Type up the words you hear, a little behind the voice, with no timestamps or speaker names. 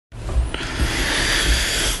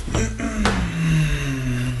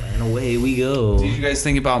go. Did you guys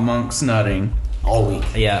think about monks nutting? All week.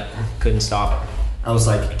 Yeah, couldn't stop. I was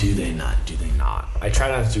like, do they not? Do they not? I try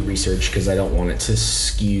not to do research because I don't want it to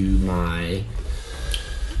skew my...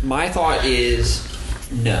 My thought is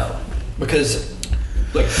no. Because,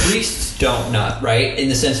 like, priests don't nut, right? In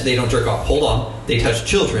the sense that they don't jerk off. Hold on. They touch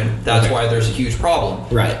children. That's why there's a huge problem.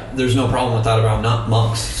 Right. There's no problem with that around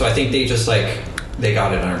monks. So I think they just, like, they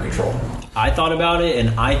got it under control. I thought about it,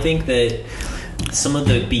 and I think that some of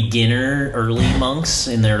the beginner early monks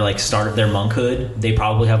in their like start of their monkhood, they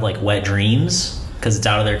probably have like wet dreams because it's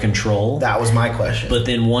out of their control. That was my question. But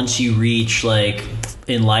then once you reach like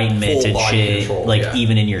enlightenment Full and body shit, control, like yeah.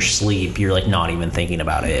 even in your sleep, you're like not even thinking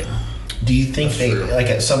about it. Do you think That's true. like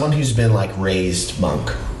as someone who's been like raised monk,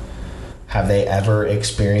 have they ever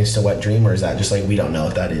experienced a wet dream, or is that just like we don't know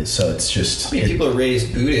what that is? So it's just. I mean, people are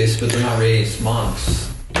raised Buddhists, but they're not raised monks.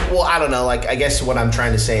 Well, I don't know. Like, I guess what I'm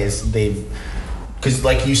trying to say is because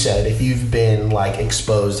like you said, if you've been like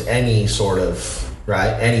exposed any sort of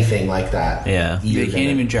anything like that, Yeah. They can't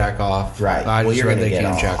even jack off. Right. I Well, just you're read gonna they get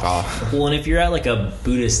can't off. jack off. Well, and if you're at like a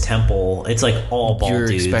Buddhist temple, it's like all bald You're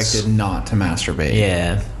dudes. expected not to masturbate.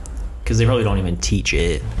 Yeah, because they probably don't even teach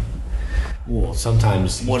it. Well,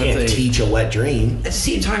 sometimes you What if can't they- teach a wet dream. At the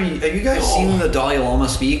same time, have you guys seen the Dalai Lama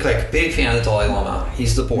speak? Like, big fan of the Dalai Lama.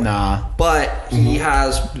 He's the boy. Nah. But he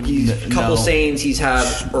has a couple No. sayings he's had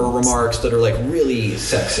or remarks that are like really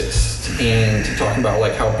sexist and talking about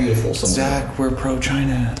like how beautiful someone is. Zach, we're pro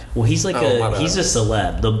China. Well, he's like Oh, my bad. he's a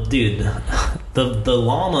celeb. The dude, the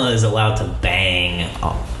llama is allowed to bang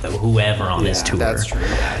whoever on this tour. That's true.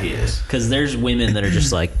 Yeah, he is. Because there's women that are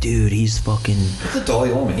just like, dude, he's fucking The Dalai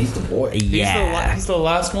Lama, he's the boy. yeah. He's the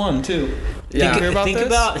last one, too. Yeah. Think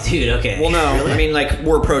about this? dude. Okay. Well, no, I mean, like,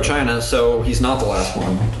 we're pro-China, so he's not the last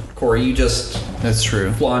one. Corey, you just That's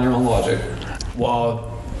true. flaw in your own logic.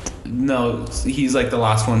 Well, no, he's like the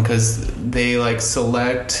last one because they like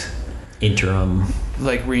select interim.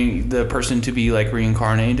 like the person to be like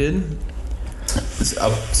reincarnated.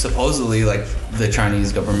 Supposedly, like the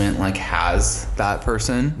Chinese government like has that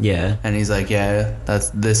person. Yeah. And he's like, yeah,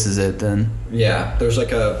 this is it then. Yeah, there's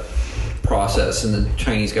like a process, and the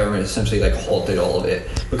Chinese government essentially like halted all of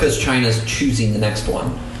it because China's choosing the next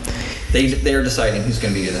one. They're deciding who's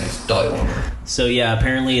going to be the next Dalai Lama. So yeah,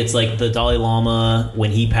 apparently it's like the Dalai Lama,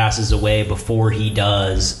 when he passes away, before he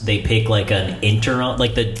does, they pick like an interim,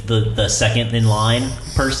 like the second in line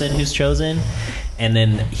person who's chosen, and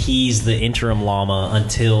then he's the interim Lama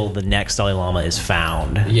until the next Dalai Lama is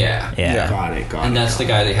found. Yeah. Yeah. Got it. And that's the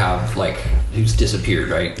guy they have like who's disappeared,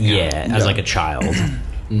 right? Yeah, as like a child.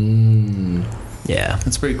 Yeah.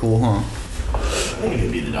 That's pretty cool, huh? I think it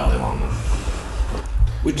could be the Dalai Lama.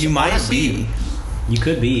 Which you might be. You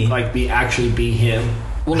could be. Like, actually be him.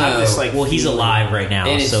 Well, Have no. this, like, Well, he's feeling. alive right now,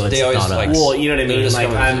 And so it's they always, not like, us. Well, you know what I They're mean. just Like,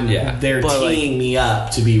 coming- they're But, like- teeing me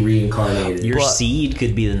up to be reincarnated. Your but- seed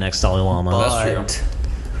could be the next Dalai Lama. But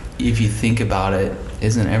if you think about it,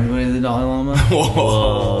 isn't everybody the Dalai Lama?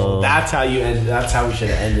 Whoa. That's how you end. That's how we should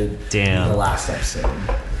have ended. Damn. The last episode.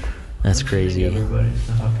 That's crazy. Everybody's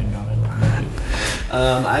the fucking Dalai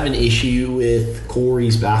Lama. I have an issue with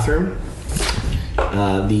Corey's bathroom.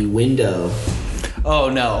 The window. Oh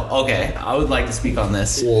no. Okay, I would like to speak on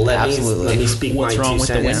this. Well, let Absolutely. me speak What's my wrong two with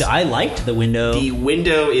cents. the window? I liked the window. The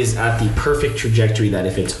window is at the perfect trajectory that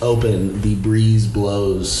if it's open, the breeze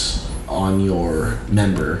blows on your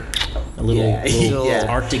member. A little, little Yeah.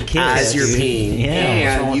 Arctic kiss. As you're peeing. Yeah.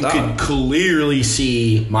 And you could clearly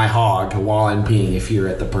see my hog while I'm peeing if you're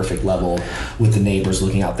at the perfect level with the neighbors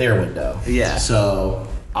looking out their window. Yeah. So,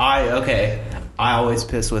 I always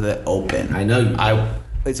piss with it open. I know you do.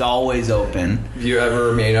 It's always open. Have you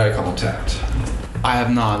ever made eye contact? I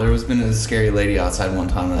have not. There was been a scary lady outside one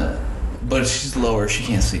time but she's lower. She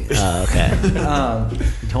can't see. Okay.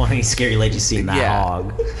 Don't want any scary ladies seeing that Yeah.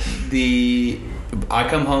 hog. I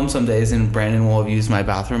come home some days and Brandon will have used my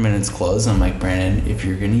bathroom and it's closed. I'm like, Brandon, if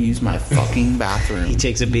you're gonna use my fucking bathroom, He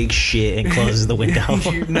takes a big shit and closes the window.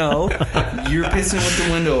 No, you're pissing with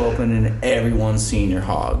the window open and everyone's seeing your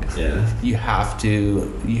hog. Yeah. You have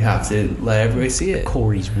to let everybody see it.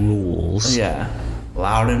 Corey's rules. Yeah,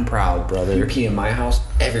 loud and proud, If brother. you're peeing in my house,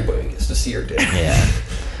 everybody gets to see your dick. Yeah.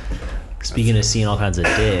 Speaking of seeing all kinds of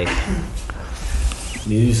dick,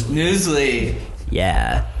 Newsly.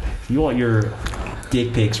 yeah. You want your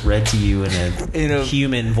dick pics read to you in a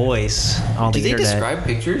human voice on Do the they internet. describe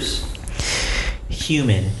pictures?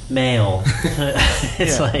 Human, male.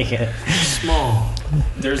 It's Yeah. like Small.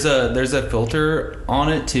 There's a filter on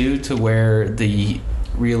it too, to where the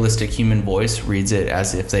realistic human voice reads it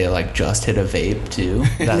as if they like just hit a vape too.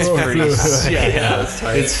 That's pretty. Yeah, that's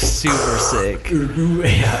tight. it's super sick.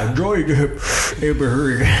 yeah, enjoyed ever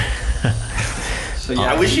heard. So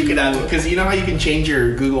yeah, I wish you could add, because you know how you can change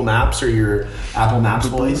your Google Maps or your Apple Maps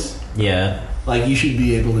voice? Yeah. Like, you should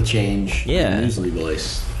be able to change Yeah. the Newsly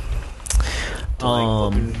voice.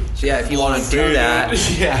 So yeah, if you want to do that,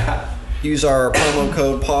 Yeah. use our promo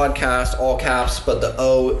code podcast, all caps, but the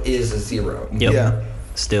O is a 0. Yep. Yeah.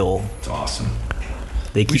 Still, It's awesome.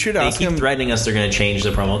 they keep, should they ask keep him- threatening us they're going to change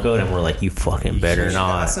the promo code, and we're like, you fucking better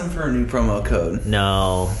not. Ask them for a new promo code.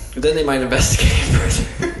 No. Then they might investigate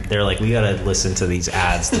further. They're like, we got to listen to these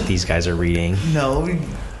ads that these guys are reading. No, we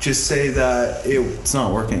just say that it's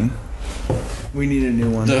not working. We need a new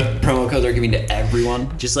one. The promo code they're giving to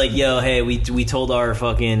everyone. Just like, yo, hey, we told our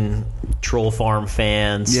fucking Troll Farm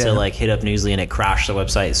fans Yeah. to like hit up Newsly, and it crashed the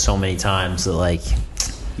website so many times that like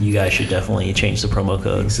you guys should definitely change the promo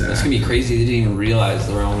code. It's gonna be crazy. They didn't even realize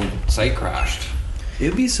their own site crashed.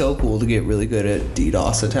 It'd be so cool to get really good at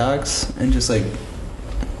DDoS attacks and just like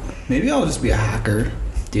maybe I'll just be a hacker.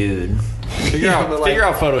 Dude. Figure out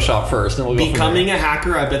Photoshop first, then we'll go Becoming a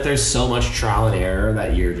hacker, I bet there's so much trial and error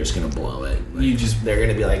that you're just gonna blow it. Like, they're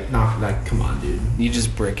gonna be like, no, like, come on, dude. You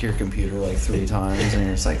just brick your computer like 3 times and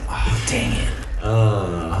you're just like, oh dang it.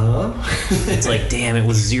 It's like, damn, it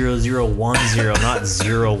was 0010, not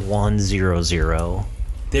 0100.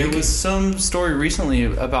 There was some story recently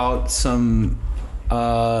about some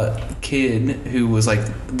kid who was like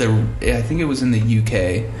I think it was in the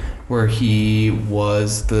UK where he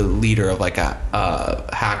was the leader of like a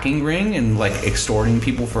hacking ring and like extorting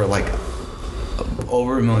people for like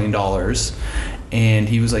over $1 million, and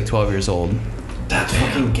he was like 12 years old. That's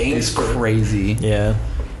fucking It's gangster. crazy. Yeah.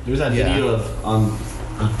 There's that Yeah. video of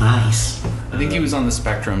Vice. I think he was on the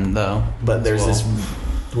spectrum though. But there's as this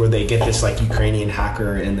where they get this like Ukrainian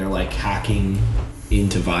hacker and they're like hacking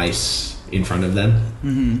into Vice in front of them.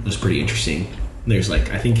 Mm-hmm. It was pretty interesting. There's like,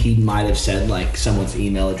 I think he might have said like someone's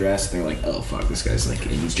email address. They're like, oh fuck, this guy's like,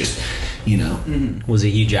 and he's just, you know, Was it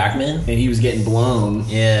Hugh Jackman? and he was getting blown.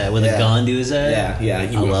 Yeah, with a Yeah. gun to his head? Yeah. I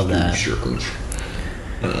love that.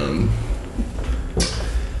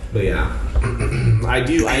 But yeah, I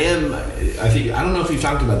think, I don't know if we've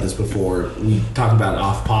talked about this before. We talked about it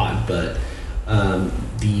off pod, but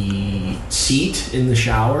the seat in the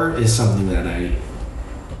shower is something that I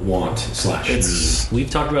want / need. We've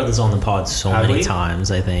talked about this on the pod so Have many we?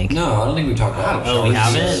 times, I think. No, I don't think we talked about it. Oh, we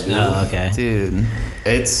haven't? Oh, okay. dude,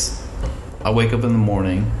 I wake up in the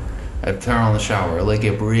morning, I turn on the shower, I like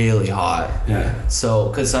it really hot. Yeah. So,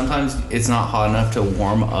 because sometimes it's not hot enough to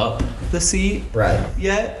warm up the seat Right.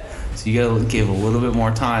 yet, so you gotta give a little bit more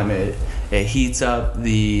time. It heats up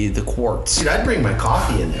the quartz. Dude, I'd bring my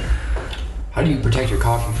coffee in there. How do you protect your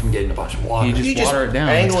coffee from getting a bunch of water? You just water it down.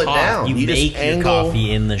 Angle It's it hot. down. You just make your angle-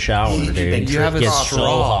 coffee in the shower, You- dude. you have It a gets so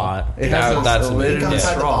straw. hot. It Yeah, has that's a what lid Think and a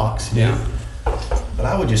outside the straw. box, dude. Yeah. But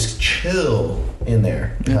I would just chill in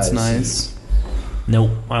there. It's Guys. nice. Nope.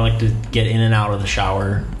 I like to get in and out of the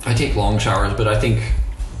shower. I take long showers, but I think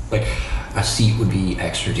like a seat would be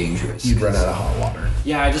extra dangerous. You'd run out of hot water.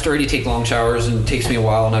 Yeah, I just already take long showers, and it takes me a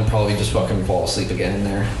while, and I'd probably just fucking fall asleep again in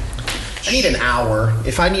there. I need an hour.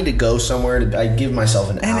 If I need to go somewhere, I give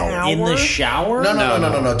myself an hour. In the shower?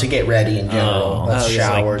 No. To get ready in general. That's it's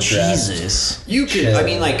shower, like, dress. Jesus. You could, Chill. I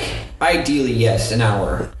mean, like, ideally, yes, an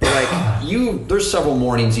hour. But, like, there's several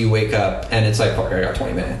mornings you wake up, and it's like, fuck, I got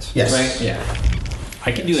 20 minutes. Yes. Right? Yeah.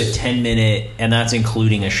 I could do a 10-minute, and that's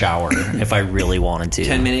including a shower if I really wanted to.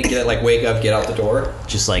 10-minute, wake up, get out the door.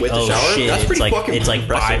 Just like, with the oh shower? shit, That's it's pretty like fucking it's like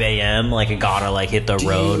impressive. 5 a.m. Like I gotta like hit the Do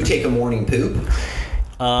road. you take a morning poop?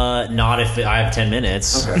 Not if I have 10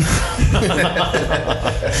 minutes. Okay.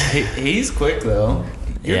 He's quick though.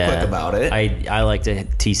 You're Yeah. quick about it. I like to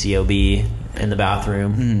TCOB in the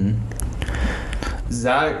bathroom.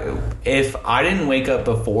 Zach, if I didn't wake up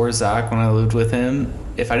before Zach when I lived with him,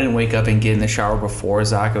 if I didn't wake up and get in the shower before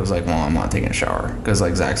Zach, I was like, well, I'm not taking a shower because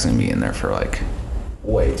like Zach's gonna be in there for like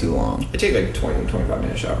way too long, I take like 20,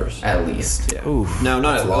 25-minute showers. at least. Yeah. Oof. No,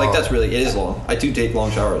 not That's like long. that's really it is long. I do take long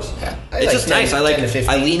showers. Yeah. I It's like just 10 nice. I like 10 to 15.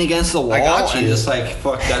 I lean against the wall got and you. just like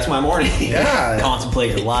fuck. That's my morning. Yeah.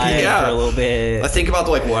 Contemplate your life Yeah. for a little bit. I think about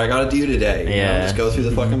what I got to do today. You know, Yeah. just go through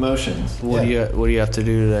the fucking motions. What do you have to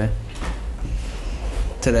do today?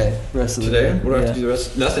 Rest of the Today, day. what do I have to do the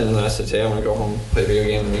rest? Nothing unless today I'm gonna go home, play video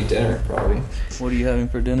games, and eat dinner. Probably What are you having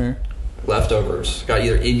for dinner? leftovers. Got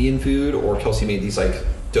either Indian food or Kelsey made these like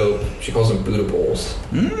dope. She calls them Buddha bowls.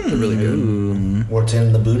 They're really good. What's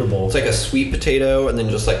in the Buddha bowl? It's like a sweet potato and then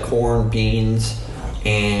just like corn, beans,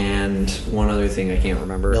 and one other thing I can't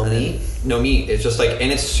remember. No And then- meat? No meat. It's just like,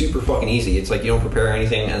 and it's super fucking easy. It's like you don't prepare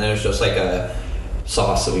anything, and then it's just like a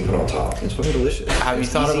sauce that we put on top. It's fucking delicious. Have you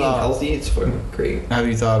It's thought easy and about- healthy? It's fucking great. Have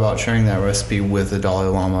you thought about sharing that recipe with the Dalai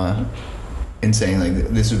Lama and saying like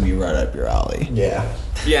this would be right up your alley. Yeah.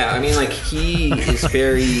 Yeah, I mean, like, he is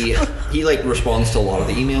he like responds to a lot of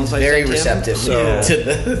the emails I Very sent receptive. him. So, To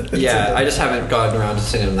the, yeah, I just haven't gotten around to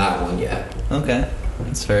sending him that one yet. Okay,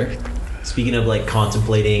 that's fair. Speaking of like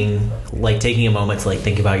contemplating, like taking a moment to like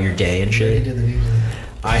think about your day and shit.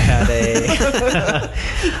 I had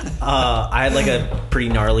I had like a pretty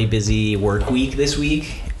gnarly busy work week this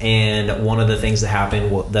week, and one of the things that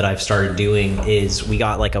happened that I've started doing is we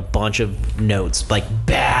got like a bunch of notes, like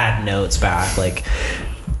bad notes back. Like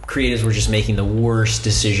creatives were just making the worst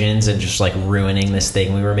decisions and just like ruining this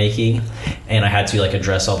thing we were making, and I had to like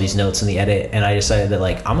address all these notes in the edit, and I decided that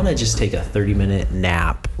like I'm gonna just take a 30-minute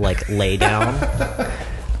nap, like lay down.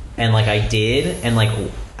 And like I did, and like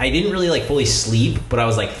I didn't really like fully sleep, but I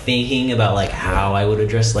was like thinking about like how I would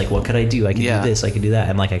address, like what could I do? I could do this, I could do that,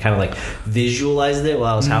 and like I kind of like visualized it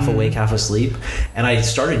while I was half awake, half asleep, and I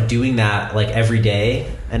started doing that like every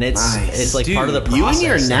day, and it's like part of the process. You and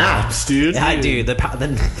your naps, dude. Yeah, dude, the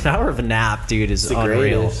power of a nap, dude, is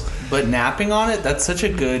unreal. greatest. But napping on it, that's such a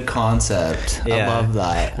good concept. I Yeah. love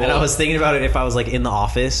that. And I was thinking about it if I was like in the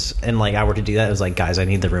office and like I were to do that, it was like, guys, I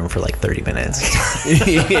need the room for like 30 minutes.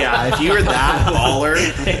 Yeah, if you were that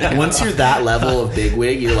baller, once you're that level of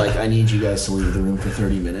bigwig, you're like, I need you guys to leave the room for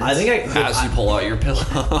 30 minutes. I think As you pull out your pillow.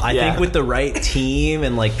 I think with the right team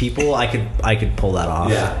and like people, I could pull that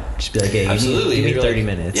off. Yeah. Just be like, hey, Absolutely. give me You're 30 like,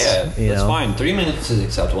 minutes. Yeah, you that's know? fine. 3 minutes is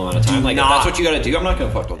acceptable amount of time. Like, if that's what you got to do, I'm not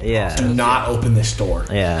going to fuck with it. Yeah. Do not open this door.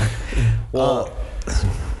 Yeah. Well,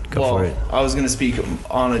 go for it. I was going to speak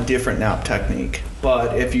on a different nap technique,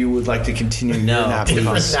 but if you would like to continue your nap, please.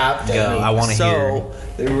 please. nap Go. technique. I want to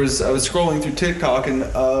hear. I was scrolling through TikTok and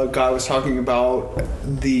a guy was talking about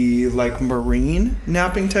the like marine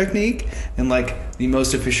napping technique and like the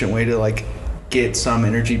most efficient way to like get some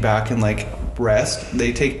energy back and like rest.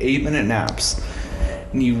 They take 8-minute naps.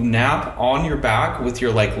 And you nap on your back with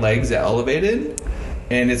your like legs elevated,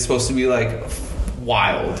 and it's supposed to be like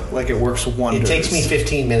wild. Like it works wonders. It takes me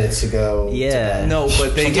 15 minutes to go. to Yeah. bed. No,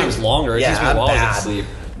 but they Sometimes get longer. It Yeah, takes me a while to get bad. to sleep.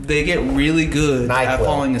 they get really good at NyQuil.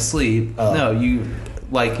 falling asleep. Oh. No, you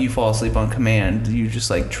fall asleep on command. You just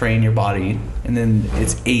like train your body, and then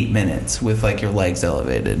it's 8 minutes with like your legs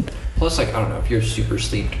elevated. Plus, like, I don't know, if you're super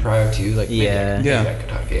sleep deprived too, like, Yeah. maybe Yeah. I could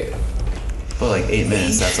talk it. But like 8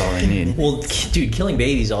 minutes, that's all they need. Well, dude, killing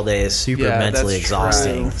babies all day is super Yeah, mentally that's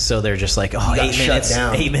exhausting. true. So they're just like, oh, gotta 8 shut minutes.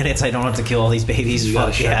 down. 8 minutes. I don't have to kill all these babies. You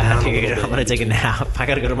gotta Fuck shut yeah, down a dude. little I'm gonna bit. take a nap. I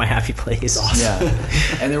gotta go to my happy place. Yeah,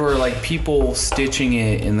 and there were like people stitching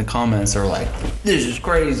it in the comments. Are like, "This is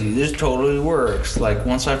crazy. This totally works." Like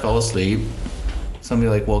once I fell asleep, somebody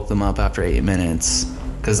like woke them up after 8 minutes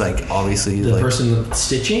because like obviously The like person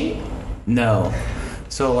stitching? no.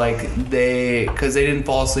 So like because they didn't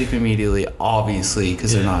fall asleep immediately, obviously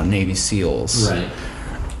because they're not Navy SEALs. Right.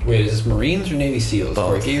 Wait, is this Marines or Navy SEALs? Both.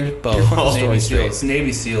 Corey, get your Both. story Navy straight. SEALs.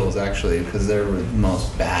 Navy SEALs actually because they're the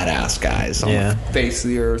most badass guys on Yeah. the face of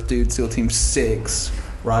the earth, dude. SEAL Team 6.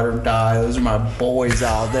 Ride or die. Those are my boys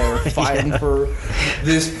out there fighting for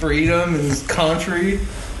this freedom and this country.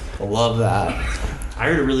 I love that. I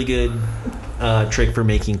heard a really good trick for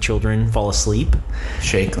making children fall asleep.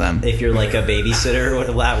 Shake them. If you're like a babysitter,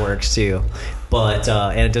 well, that works too. But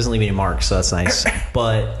and it doesn't leave any marks, so that's nice.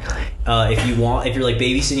 But if you're like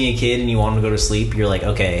babysitting a kid and you want them to go to sleep, you're like,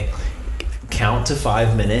 okay, count to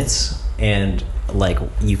 5 minutes, and like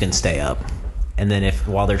you can stay up. And then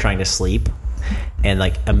while they're trying to sleep, and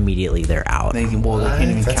like immediately they're out. They can't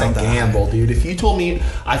even That's count a that. gamble, dude. If you told me,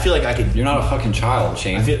 I feel like I could. You're not a fucking child,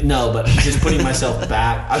 Shane. No, but just putting myself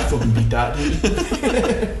back, I'd fucking beat that,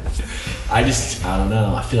 dude. I don't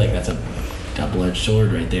know. I feel like that's a double-edged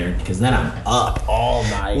sword right there, because then I'm up all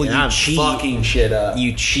night. Well, and you I'm cheat. fucking shit up.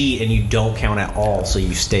 You cheat and you don't count at all, so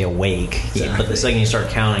you stay awake. But the second you start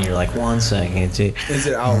counting, you're like 1 second, 2, Is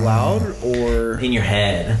it out loud or? in your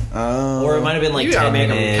head. Or it might have been like you 10 gotta make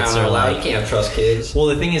them minutes count or out loud. like. You can't trust kids. Well,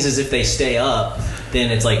 the thing is if they stay up,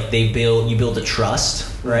 then it's like you build a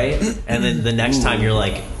trust, right? And then the next time you're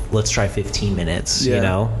like, let's try 15 minutes, you Yeah.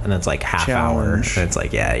 know? And it's like half hour. Challenge. And it's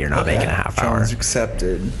like, yeah, you're not making a half hour. Challenge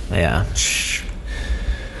accepted. Yeah.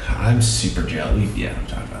 I'm super jealous. I'm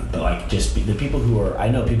talking about it. But like, just the people I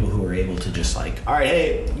know people who are able to just like, all right,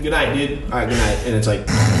 hey, good night, dude. All right, good night. And it's like,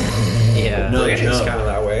 Yeah. no, It's no. kind of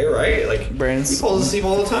that way, right? Like, Brandon's- he falls asleep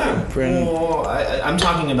all the time. Brandon. Well, I'm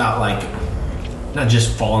talking about like, not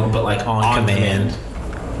just falling, but like On command.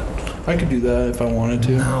 I could do that if I wanted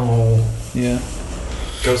to. No. Yeah,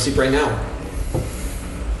 Go sleep right now.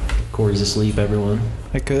 Corey's asleep, everyone.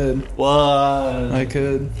 I could. What? I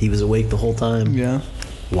could. He was awake the whole time. Yeah.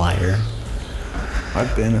 Liar.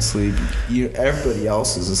 I've been asleep. Everybody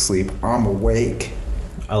else is asleep. I'm awake.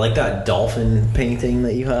 I like that dolphin painting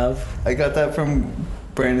that you have. I got that from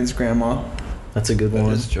Brandon's grandma. That's a good That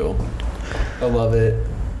one. is chill. I love it.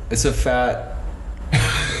 It's a fat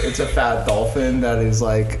dolphin that is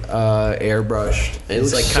like airbrushed. It's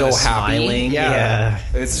It's like so kinda happy. smiling. Yeah.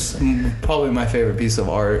 It's probably my favorite piece of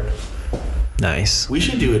art. Nice. We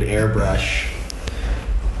should do an airbrush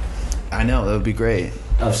I know, that would be great.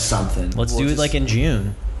 of something. Let's do it like in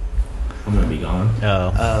June. I'm gonna be gone.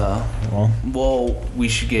 Oh. Well, we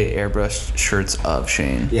should get airbrushed shirts of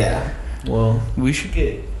Shane. Yeah. Well, we should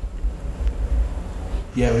get.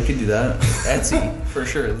 Yeah, we could do that. Etsy for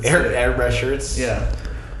sure. Let's do it. Airbrush shirts. Yeah.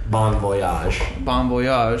 Bon voyage. Bon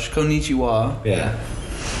voyage, konnichiwa. Yeah.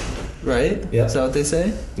 Right? Yep. Is that what they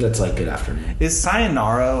say? That's like good afternoon. Is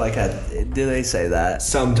sayonara like a? Do they say that?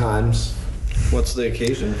 Sometimes. What's the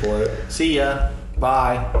occasion for it? See ya.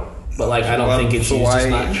 Bye. But like I don't think it's so used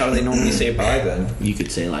as why? much. How do they normally say bye then? You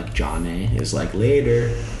could say like Johnny is like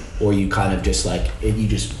later, or you kind of just like you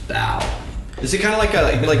just bow. Is it kind of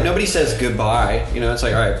like nobody says goodbye? You know, it's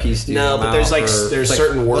like all right, peace. Dude, No, I'm but there's out, like or- there's it's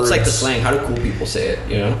certain words. What's like the slang? How do cool people say it?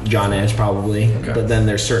 You know, John is probably. Okay. But then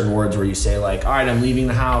there's certain words where you say like, all right, I'm leaving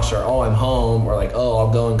the house, or oh, I'm home, or like, oh,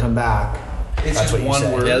 I'll go and come back. It's That's just what you one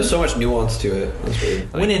say. word. yeah. There's so much nuance to it. That's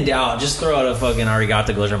weird. When in doubt, just throw out a fucking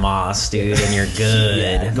arigato gozaimasu, dude, and you're good.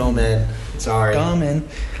 Yeah, go man. Sorry. Coming.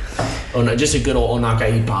 Oh no, just a good old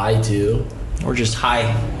onakai pie too. Or just hi.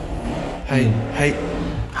 Hey, hey,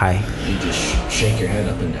 Hi. You just shake your head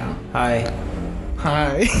up and down. Hi.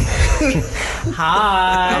 hi.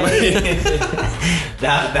 Hi.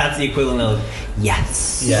 That's the equivalent of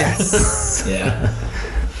yes. Yes. yeah.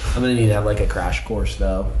 I'm gonna need to have like a crash course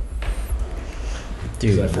though.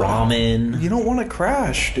 Dude, Is that ramen. You don't want to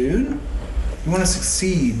crash, dude. You want to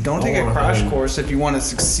succeed. Don't take a wanna crash learn. course if you want to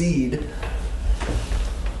succeed.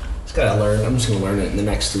 Just gotta learn. I'm just gonna learn it in the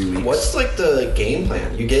next 3 weeks. What's like the game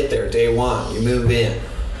plan? You get there day one. You move in.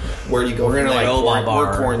 Where do you go? We're gonna from like there?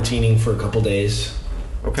 we're quarantining for a couple days.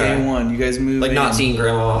 okay. Day one, you guys move Like in. not seeing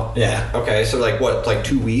grandma. Yeah. Okay, so like what? Like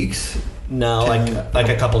 2 weeks. No, like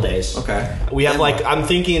a couple days. Okay. We have Then like what? I'm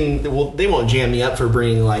thinking. Well, they won't jam me up for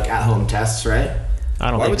bringing like at home tests, right? I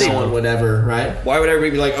don't Why think would No they- so. one would ever, right? Why would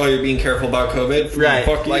everybody be like, "Oh, you're being careful about COVID"? Right.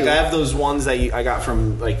 Fuck you. Like I have those ones that I got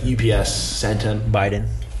from like UPS sent him. Biden.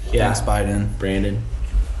 Yeah. Thanks, Biden. Brandon.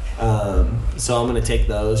 So I'm gonna take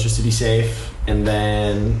those just to be safe, and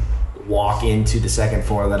then walk into the second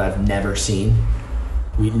floor that I've never seen.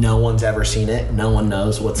 No one's ever seen it. No one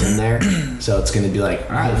knows what's in there. So it's gonna be like,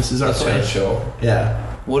 all right, this is our That's kind of space. chill. Yeah.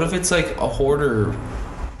 What if it's like a hoarder?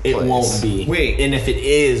 It place? won't be. Wait. And if it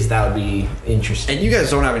is, that would be interesting. And you guys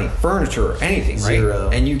don't have any furniture or anything, right? Zero.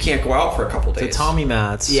 And you can't go out for a couple The days. Tommy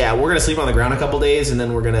mats. Yeah, we're gonna sleep on the ground a couple days, and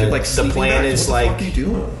then we're gonna. Dude, like the sleeping plan bags? is What the fuck like are you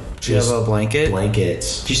doing? Do you have just a blanket?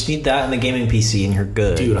 blankets. Just need that in the gaming PC and you're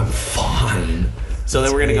good. Dude, I'm fine. So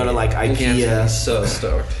then we're gonna go to like Cam's gonna be IKEA, so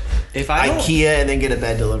stoked. If I don't, IKEA, and then get a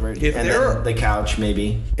bed delivered, If and there then the couch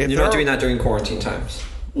maybe. if You're there not are- doing that during quarantine times.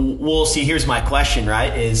 Well, see, here's my question.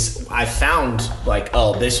 Right? Is I found like,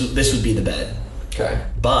 oh, this would be the bed, Okay.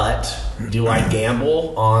 but do I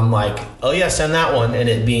gamble on like, oh yeah, send that one, and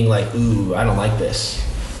it being like, ooh, I don't like this.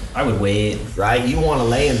 I would wait. Right? You want to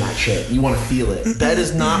lay in that shit. You want to feel it. Bed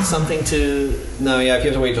is not something to. No, yeah. If you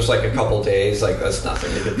have to wait just like a couple days, like that's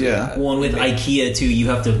nothing. You could do Yeah. that. One with IKEA too, you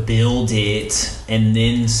have to build it and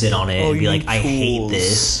then sit on it Oh, and be you like, need I hate tools.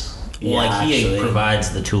 this. Well, Yeah, IKEA actually, provides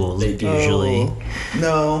the tools they do. usually. Oh,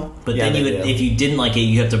 no. But Yeah, then you they would, do. if you didn't like it,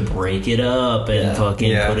 you have to break it up and Yeah.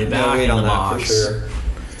 fucking put it back wait in the on that box. for sure.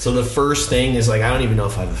 So the first thing is like, I don't even know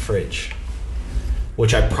if I have a fridge,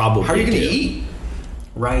 which I probably. How are you going do. to eat?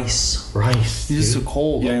 Rice. Rice. You're just so dude.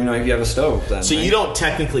 cold. You don't even know if you have a stove. Then, So right? you don't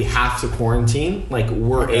technically have to quarantine. Like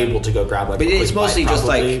we're Okay. able to go grab like. But a it's quick mostly bite just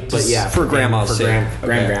probably, like, but yeah, for grandma's for sake.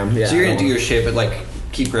 Graham. Yeah. So you're gonna do your shit, but like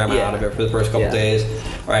keep grandma Yeah. out of it for the first couple Yeah. days.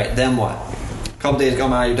 All right, then what? Couple days go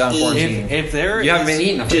by, you're done quarantine. If there You haven't is- been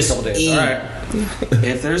eating for a just couple days. eat. All right.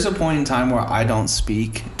 if there's a point in time where I don't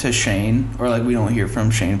speak to Shane or like we don't hear from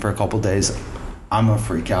Shane for a couple days, I'm gonna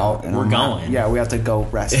freak out. And We're I'm not- going. Yeah, we have to go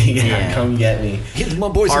rest. yeah, Yeah. come get me. My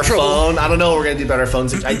boys Our phone. I don't know what we're gonna do about our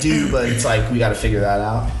phones. I do, but it's like we got to figure that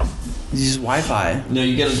out. Use Wi-Fi. No,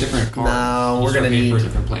 you get a different card. No, You we're start gonna paying for a need-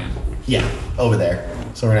 different plan. Yeah, over there.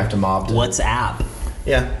 So we're gonna have to mob. To, WhatsApp.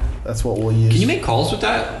 Yeah, that's what we'll use. Can you make calls with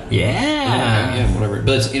that? Yeah. Yeah, whatever.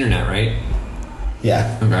 But it's internet, right?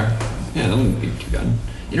 Yeah, Okay. Yeah, that wouldn't be too bad.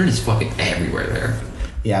 Internet's fucking everywhere there.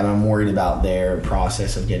 yeah, but I'm worried about their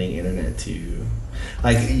process of getting internet to.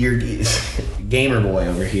 Like your gamer boy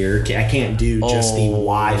over here, I can't do just the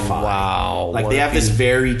Wi-Fi. wow. Like What they if have this you-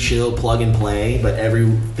 very chill plug and play, but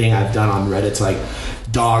everything I've done on Reddit's like,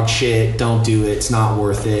 dog shit, don't do it, it's not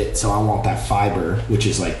worth it. So I want that fiber, which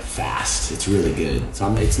is like fast. It's really good.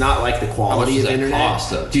 So it's not like the quality of does that internet. cost,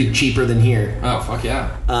 though? Dude, cheaper than here. Oh, fuck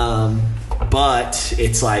yeah. But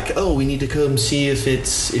it's like, oh, we need to come see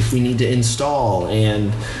if we need to install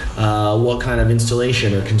and what kind of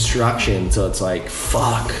installation or construction. So it's like,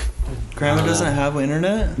 fuck. Grandma doesn't have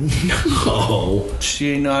internet? No. She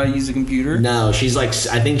didn't know how to use a computer? No, she's like,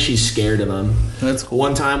 I think she's scared of him. That's cool.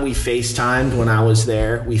 One time we FaceTimed when I was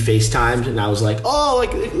there. We FaceTimed and I was like, oh,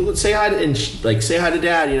 like say hi to, and say hi to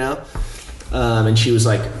Dad, you know. And she was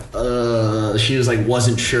like,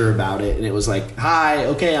 wasn't sure about it, and it was like, hi,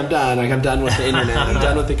 okay, I'm done. Like I'm done with the internet. I'm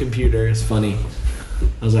done with the computer. It's funny.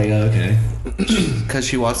 I was like, oh, okay. Because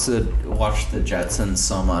she watched the Jetsons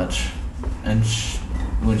so much, and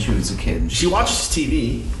when she was a kid. She watches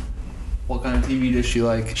TV. What kind of TV does she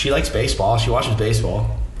like? She likes baseball. She watches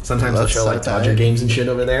baseball. Sometimes they'll show like Dodger games and shit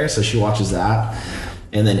over there, so she watches that.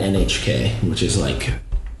 And then NHK, which is like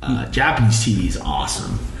Japanese TV is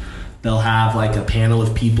awesome. They'll have like a panel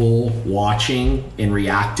of people watching and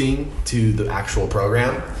reacting to the actual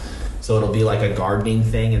program. So it'll be like a gardening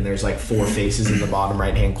thing, and there's like 4 faces in the bottom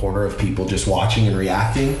right-hand corner of people just watching and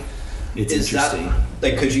reacting. It's interesting.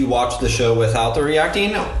 Like, could you watch the show without the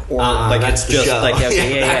reacting, or like that's it's the just show. like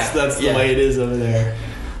That's the way it is over there.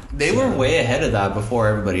 They were way ahead of that before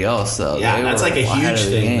everybody else, though. Yeah, They that's were like a ahead huge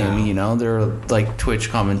of the thing game, now. You know, they're like Twitch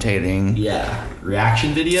commentating. Yeah,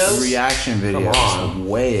 reaction videos. Reaction videos. Come on.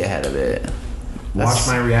 Way ahead of it. Watch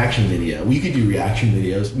my reaction video. We could do reaction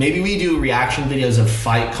videos. Maybe we do reaction videos of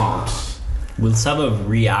fight comps. Let's have a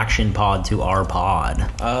reaction pod to our pod.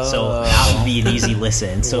 So that would be an easy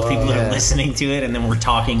listen. So if people are listening to it and then we're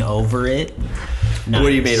talking over it. Nice.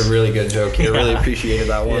 Woody made a really good joke here. Really appreciated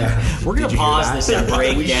that one. Yeah. We're going to pause this and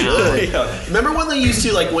break We down. should. Yeah. Remember when they used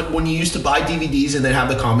to, like, when you used to buy DVDs and then have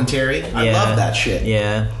the commentary? I love that shit.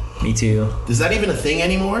 Yeah, me too. Is that even a thing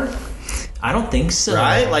anymore? I don't think so.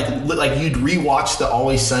 Right? Like you'd rewatch the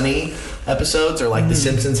Always Sunny episodes, or like The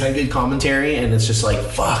Simpsons had good commentary, and it's just like,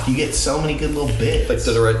 fuck, you get so many good little bits. Like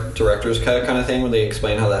the director's cut kind of thing, when they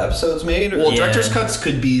explain how the episode's made. Or? Well, director's cuts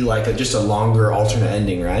could be like just a longer alternate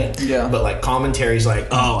ending, right? Yeah. But like commentary's like,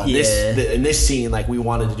 oh, in this scene, like we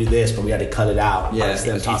wanted to do this, but we had to cut it out. Yeah, It's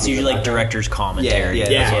them It's talking usually about like director's commentary.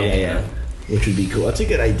 Yeah. Which would be cool. That's a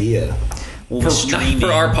good idea. Well, streaming.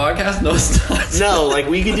 For our podcast, no, it's not. No, like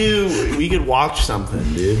we could watch something,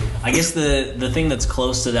 dude. I guess the thing that's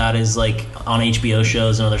close to that is like on HBO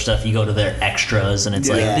shows and other stuff, you go to their extras and it's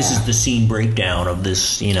like, this is the scene breakdown of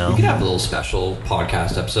this, you know. We could have little special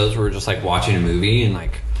podcast episodes where we're just like watching a movie and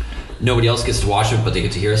like nobody else gets to watch it, but they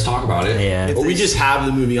get to hear us talk about it. Yeah. Or we just have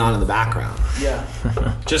the movie on in the background. Yeah.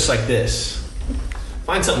 Just like this.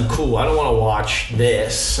 Find something cool. I don't want to watch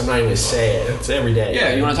this. I'm not even going to say it. It's every day.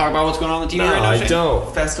 Yeah, you want to talk about what's going on the TV No, right now? I Shane?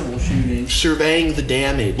 don't. Festival shooting. Surveying the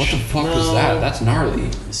damage. What the fuck was that? That's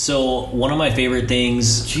gnarly. So one of my favorite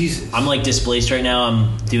things, Jesus. I'm like displaced right now.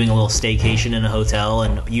 I'm doing a little staycation in a hotel,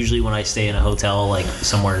 and usually when I stay in a hotel, like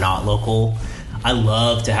somewhere not local, I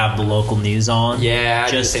love to have the local news on. Yeah,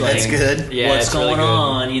 just that's like good. Yeah, what's it's really going good.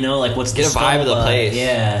 on, you know, like what's Get the a vibe of the scuttlebutt. place.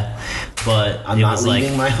 Yeah, but I'm it not was leaving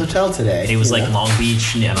like my hotel today. it was you like know? Long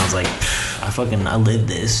Beach, and I was like, I live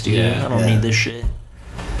this, dude. Yeah. I don't need this shit.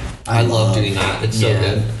 I love doing that. It's so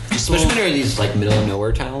good. Just Especially little- when you're in these like middle of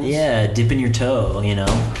nowhere towns. Yeah, dipping your toe, you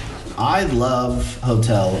know. I love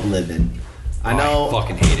hotel living. I know, I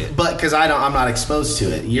fucking hate it. but because I'm not exposed to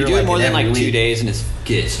it. You You're do like it more in than every like 2 week. days and it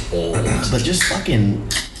gets old. But just fucking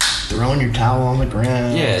throwing your towel on the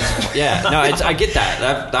ground. No, it's I get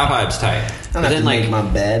that. That vibe's tight. I don't But have then to make my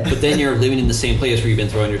bed. but then you're living in the same place where you've been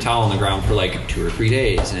throwing your towel on the ground for like 2 or 3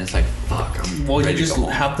 days, and it's like, fuck. I'm Well, you ready to just go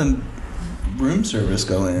home. have them room service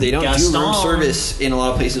go in. They don't do Gaston. room service in a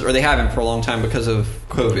lot of places, or they haven't for a long time because of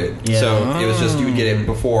COVID. Yeah. So it was just you would get it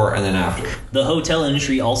before and then after. The hotel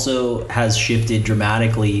industry also has shifted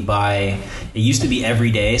dramatically by it used to be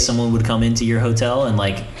every day someone would come into your hotel and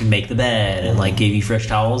like make the bed and like give you fresh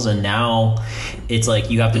towels, and now it's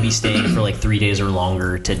like you have to be staying for like 3 days or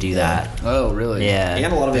longer to do that. Oh, really? Yeah.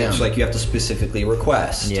 And a lot of Damn. it's like you have to specifically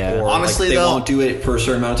request. Yeah. Or Honestly, like, they though- won't do it for a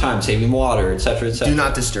certain amount of time, saving water, etc., etc. Do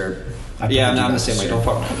not disturb. I Yeah, I'm do not in not the same way. disturb.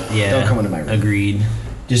 Don't fuck with me. Yeah. Don't come into my room. Agreed.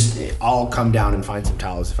 Just I'll come down and find some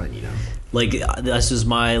towels if I need them. Like this was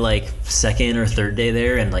my like second or third day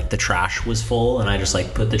there, and like the trash was full, and I just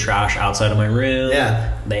like put the trash outside of my room.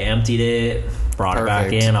 Yeah. They emptied it, brought it back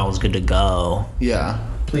Perfect. in. I was good to go. Yeah.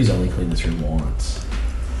 Please only clean this room once.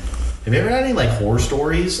 Have you ever had any like horror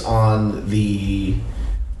stories on the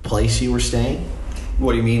place you were staying?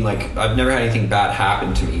 What do you mean? Like, I've never had anything bad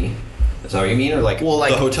happen to me. Is that what you mean? Or like, Well,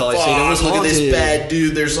 like the hotel I stayed in was look at haunted. this bed,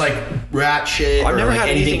 dude. There's like rat shit I've or never like had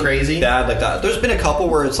anything crazy. bad like that. There's been a couple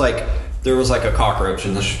where it's like there was like a cockroach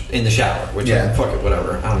in the shower, which like, fuck it,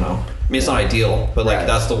 whatever. I don't know. I mean, it's not ideal, but like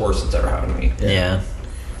that's the worst that's ever happened to me. Yeah.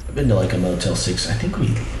 I've been to like a Motel 6. I think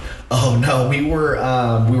we. Oh no, we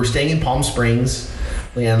were staying in Palm Springs.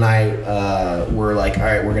 Leanne and I were like, all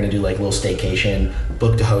right, we're gonna do like a little staycation.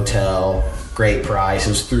 Booked a hotel, great price. It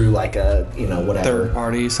was through like a whatever Third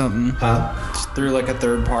party something. Huh? Just through like a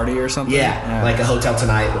third party or something. Yeah, like a Hotel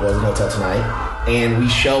Tonight. It was a Hotel Tonight, and we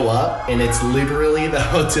show up, and it's literally the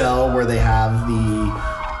hotel where they have the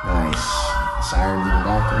nice sirens in the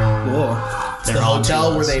background. Whoa. It's the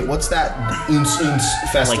hotel where they what's that Oons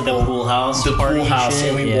festival? Like the pool house. The party pool house,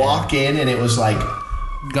 shit? and we walk in, and it was like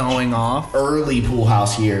Going off. early pool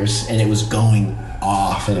house years, and it was going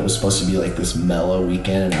off, and it was supposed to be like this mellow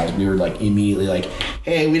weekend, and we were like immediately like,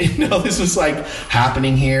 hey, we didn't know this was like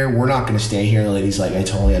happening here, we're not going to stay here. And the lady's like, I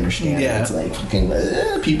totally understand. Yeah. It's like fucking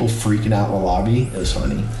people freaking out in the lobby. It was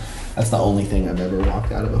funny. That's the only thing I've ever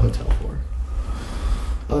walked out of a hotel for.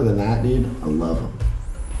 Other than that, dude, I love them.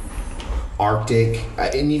 Arctic,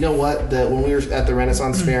 and you know what? When we were at the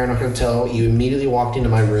Renaissance Fair in our hotel, you immediately walked into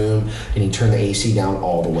my room and you turned the AC down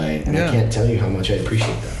all the way, and I can't tell you how much I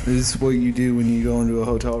appreciate that. This is what you do when you go into a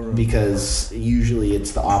hotel room. Because usually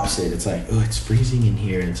it's the opposite. It's like, oh, it's freezing in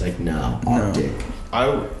here. And it's like, no, Arctic.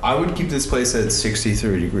 I would keep this place at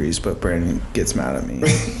 63 degrees, but Brandon gets mad at me.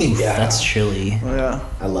 Yeah, That's chilly. Oh, yeah.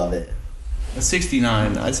 I love it. At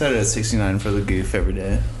 69. I set it at 69 for the goof every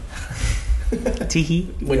day.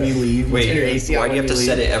 Teehee. When you leave, you Wait, turn your AC why on do you when have to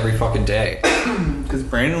set leave. it every fucking day? Because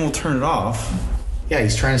Brandon will turn it off. Yeah,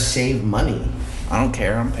 he's trying to save money. I don't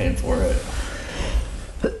care. I'm paying for it.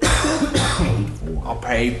 I'll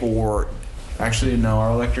pay for it. Actually, no.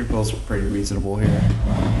 Our electric bill's pretty reasonable here.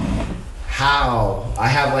 How? I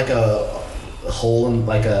have like a hole in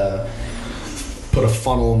put a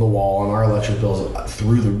funnel in the wall, and our electric bill's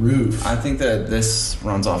through the roof. I think that this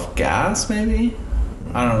runs off gas, maybe?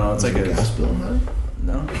 I don't know. It's like a gas bill, man.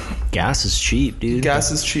 No. Gas is cheap, dude.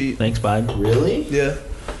 Gas is cheap. Thanks, bud. Really? Yeah.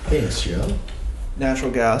 Thanks, Joe.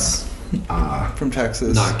 Natural gas from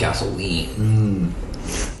Texas. Not gasoline.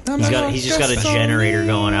 He's just got a generator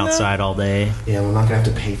going outside all day. Yeah, we're not gonna have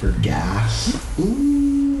to pay for gas.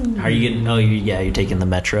 Ooh. How are you getting? Oh, you're taking the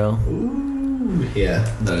metro. Ooh. Yeah.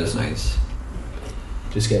 That is nice.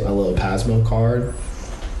 Just get my little Pasmo card.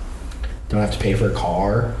 Don't have to pay for a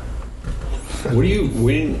car. Are you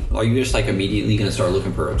just like immediately gonna start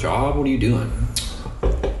looking for a job? What are you doing?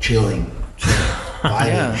 Chilling. Vibing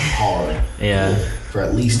Yeah. hard. Yeah. For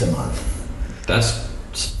at least a month. That's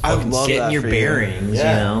I would love Getting that your for you. bearings,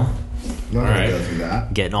 Yeah. you know. I'm not gonna go through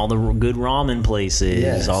that. Getting all the good ramen places,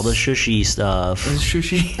 Yes. all the sushi stuff.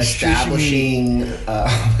 Sushi.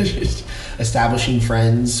 Establishing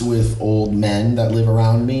friends with old men that live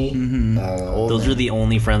around me. Mm-hmm. Those are the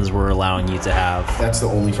only friends we're allowing you to have. That's the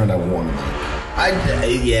only friend I want to make. I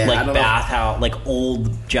Like don't know. bathhouse, like old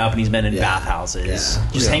Japanese men in Yeah. bathhouses.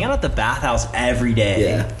 Yeah. Just hang out at the bathhouse every day.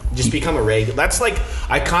 Yeah, just become a regular. That's like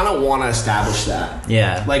I kind of want to establish that.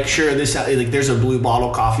 Yeah. Like sure, there's a Blue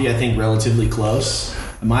Bottle coffee. I think relatively close.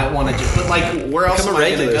 I might want to just, but like where else Become am a I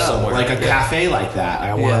gonna regular go? somewhere. Like a Yeah. cafe like that.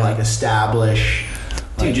 I want to Yeah. like establish.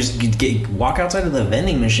 Dude, just walk outside of the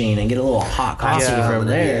vending machine and get a little hot coffee Yeah. from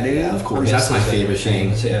there, Yeah, dude. yeah, of course. I That's miss my the favorite thing.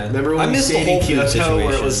 things, yeah. Remember when I we miss the stayed Whole in Foods Kyoto where it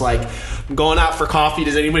situation. was like, I'm going out for coffee.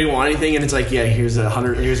 Does anybody want anything? And it's like, yeah, here's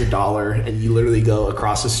 $100, and you literally go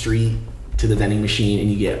across the street to the vending machine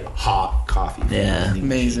and you get hot coffee. from the Yeah. vending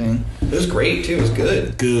machine. Amazing. It was great too. It was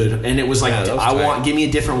good. Good, and it was like, Yeah, that was I tight. want, give me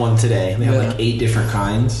a different one today. They have Yeah. like 8 different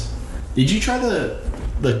kinds. Did you try the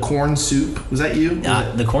corn soup? Was that you?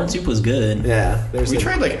 The corn soup was good. Yeah, there's We the-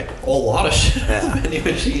 tried like a lot of shit at the vending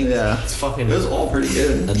machine. Yeah. It's fucking It was all pretty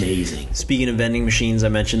good. amazing. Speaking of vending machines, I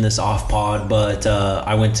mentioned this off pod, but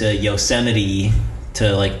I went to Yosemite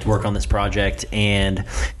to like work on this project, and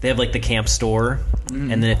they have like the camp store,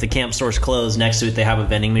 and then if the camp store's closed, next to it they have a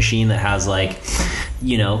vending machine that has like,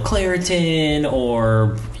 you know, Claritin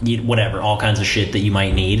or whatever, all kinds of shit that you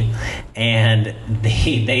might need, and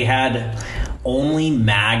they had only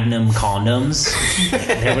Magnum condoms.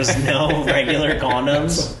 There was no regular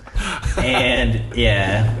condoms. And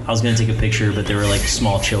yeah, I was gonna take a picture, but there were like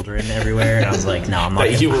small children everywhere, and I was like, no, I'm not.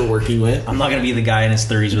 That you were working with. I'm not gonna be the guy in his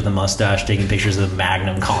 30s with a mustache taking pictures of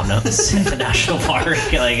Magnum condoms in the national park.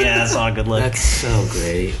 Like, yeah, that's not a good look. That's so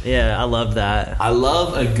great. Yeah, I love that. I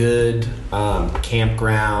love a good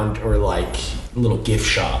campground or like little gift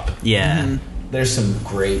shop. Yeah, There's some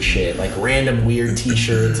great shit, like random weird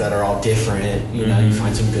T-shirts that are all different. You know, you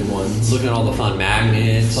find some good ones. Looking at all the fun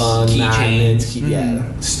magnets, keychains,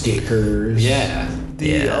 yeah, stickers. yeah.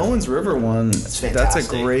 The Owens River one, It's that's a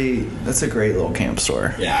fantastic. great little camp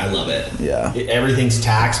store. Yeah, I love it. Yeah. Everything's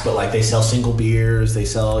taxed, but like they sell single beers. They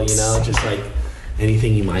sell, you know, just like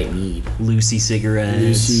anything you might need. Lucy cigarettes.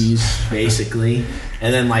 Lucy's, basically.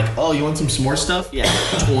 And then like, oh, you want some more stuff? Yeah,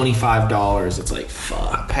 $25. It's like,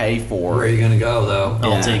 fuck. Pay for Where are you gonna go though?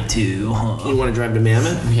 I'll Yeah. take 2. You want to drive to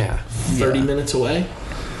Mammoth? Yeah. 30 minutes away?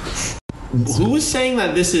 Who was saying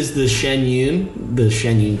that this is the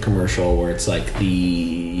Shenyun commercial where it's like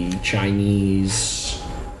the Chinese,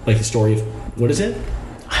 like the story of, what is it?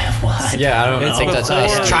 What? Yeah, I don't think that's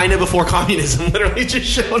us. China before communism literally just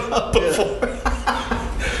showed up before.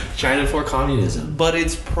 China before communism. But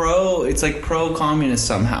it's like pro-communist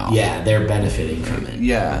somehow. Yeah, they're benefiting from it.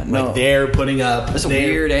 Yeah. No. Like they're putting up. That's a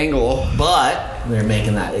weird angle. But they're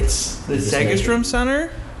making that. It's the Segerstrom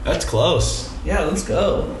Center? That's close. Yeah, let's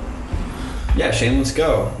go. Yeah, Shane, let's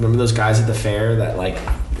go. Remember those guys at the fair that like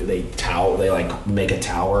they like make a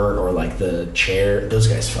tower or like the chair? Those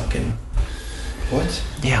guys fucking. What?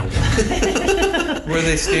 Yeah. Where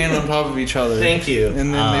they stand on top of each other. Thank you.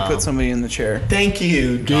 And then they put somebody in the chair. Thank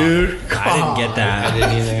you, dude. I didn't get that. I didn't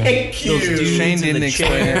either. Thank you. Those dudes Shane in didn't the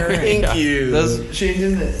explain chair. it. Thank you. Shane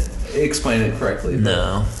didn't explain it correctly. but-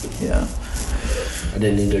 No. Yeah. I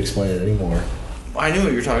didn't need to explain it anymore. I knew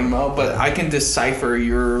what you're talking about, but I can decipher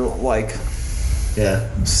your like Yeah.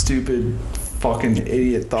 stupid fucking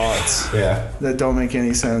idiot thoughts Yeah. that don't make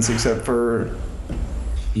any sense except for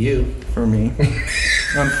You. me.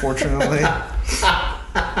 Unfortunately.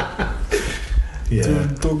 Yeah.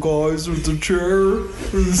 The guys with the chair.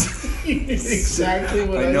 exactly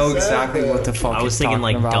what I know exactly what the fuck I was he's thinking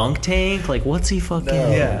like talking about. dunk tank. Like, what's he fucking?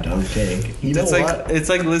 Yeah. Don't take. You know It's what? like it's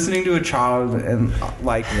like listening to a child and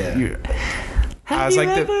like Yeah. you. I Have was you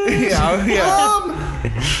like ever?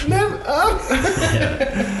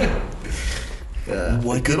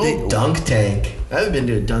 What good old dunk tank. I haven't been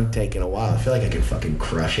to a dunk tank in a while. I feel like I could fucking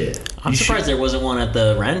crush it. I'm surprised there wasn't one at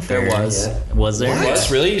the Ren Fair. There was. Yeah. Was there? What? What?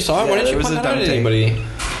 Really? You saw it? Why didn't there you was point a that out dunk to tank. anybody?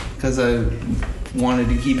 Because I wanted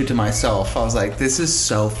to keep it to myself. I was like, this is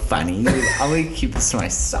so funny. I'm going to keep this to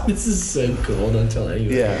myself. This is so cool. Don't tell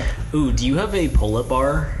anyone. Yeah. Ooh, do you have a pull-up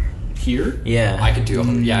bar? Here? Yeah. I could do it.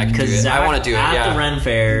 Yeah, I could do Because it. I want to do it. At Yeah. the Ren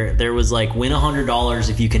Fair, there was like win $100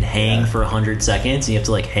 if you can hang for 100 seconds. You have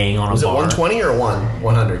to like hang on Was a it bar. 120 or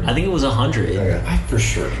 100? I think it was 100. Okay. I for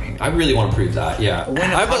sure. I really want to prove that. Yeah. Win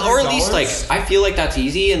Or at least $100? like I feel like that's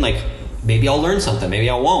easy and like maybe I'll learn something. Maybe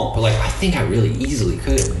I won't. But like I think I really easily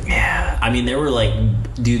could. Yeah. I mean, there were like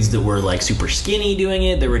dudes that were like super skinny doing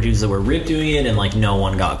it. There were dudes that were ripped doing it, and like no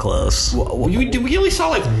one got close. We only saw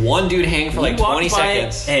like one dude hang for like We walked 20 by-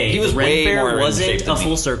 seconds. Hey, he was Ren way Fair more in shape wasn't than a me.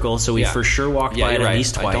 full circle, so we Yeah. for sure walked by it you're at right.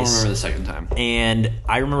 least twice. I don't remember the second time. And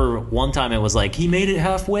I remember one time it was like he made it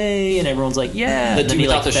halfway, and everyone's like, "Yeah." The And then dude he,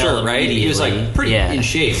 without the fell shirt, right? He was like immediately. pretty yeah. in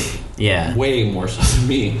shape. Yeah. Way more so than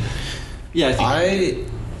me. Yeah,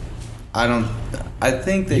 I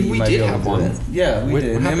think that We you might did be able have to do one. it. Yeah, we What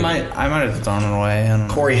did. happened? I might have thrown it away. I don't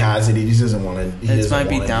know. Corey has it. He just doesn't want to. It might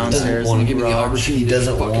be downstairs. want to in give me the garage. opportunity. He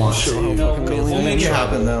doesn't to fucking want show to. how No, fucking cool we'll it make is. it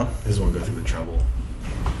happen though. He doesn't want to go through the trouble.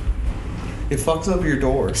 It fucks up your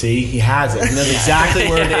door. See, he has it. He knows exactly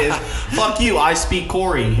where it is. Fuck you. I speak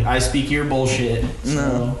Corey. I speak your bullshit.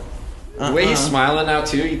 No. The way he's smiling now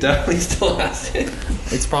too, he definitely still has it.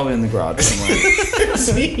 It's probably in the garage somewhere.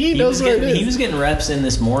 See, he He knows was, where it getting, is. he was getting reps in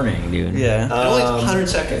this morning, dude. Yeah. Only 100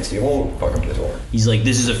 seconds. You won't fuck up the door. He's like,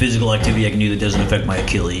 "This is a physical activity I can do that doesn't affect my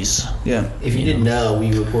Achilles." Yeah. If you didn't know,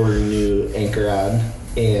 we recorded a new Anchor ad,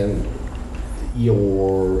 and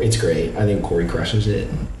it's great. I think Corey crushes it.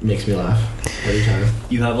 Makes me laugh every time.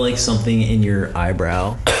 You have like something in your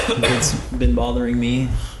eyebrow that's been bothering me.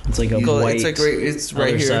 It's like a white. It's like it's right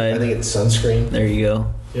other here. side. I think it's sunscreen. There you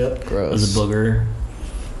go. Yep. There's a booger,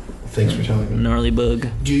 Thanks for telling me. gnarly bug.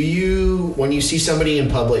 Do you, when you see somebody in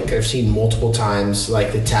public, I've seen multiple times,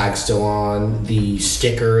 like the tag's still on, the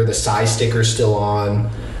size sticker's still on,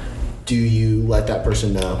 do you let that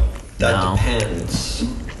person know? That No. depends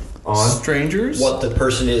On? Strangers? what the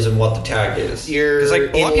person is and what the tag is. You're 'Cause, like,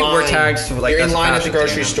 a lot of people wear line- tags to, like, you're in that's a line at the fashion grocery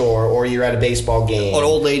thing now. store, or you're at a baseball game. An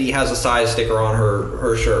old lady has a size sticker on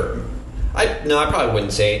her shirt. I probably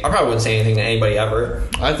wouldn't say anything to anybody ever.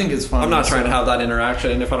 I think it's fun. I'm not trying to have that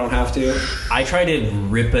interaction if I don't have to. I try to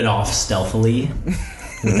rip it off stealthily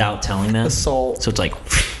without telling them. Assault. So it's like,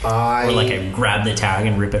 I or like I grab the tag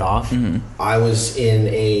and rip it off. I was in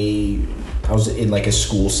like a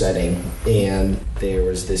school setting, and there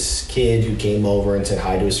was this kid who came over and said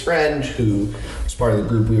hi to his friend who was part of the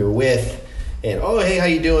group we were with, And oh, hey, how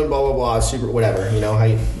you doing? Blah blah blah. Super whatever. You know, how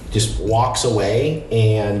he just walks away,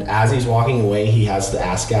 and as he's walking away, he has the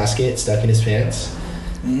ass gasket stuck in his pants,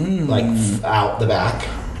 like out the back,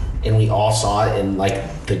 and we all saw it. And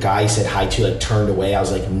like the guy he said hi to, like turned away. I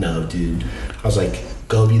was like, no, dude. I was like,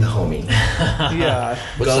 go be the homie. Yeah.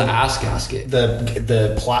 What's the ass gasket?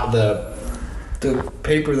 The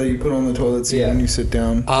paper that you put on the toilet seat Yeah. when you sit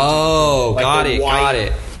down. Oh, Like got the it, white got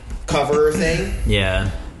it. cover thing, Yeah.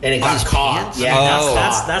 and it got caught. Yeah, Oh.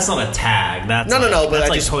 That's not a tag. That's No, but that's I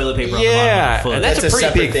like just- toilet paper on Yeah, the bottom of the and foot. that's a pretty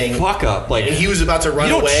separate big thing. fuck up. Like, And he was about to run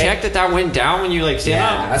you don't away. check that went down when you like stand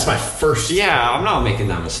Yeah, up. that's my first. Yeah, I'm not making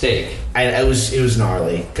that mistake. It was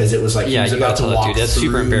gnarly because it was like Yeah, he was you about gotta to tell that walk dude, that's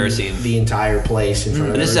super through embarrassing. the entire place in front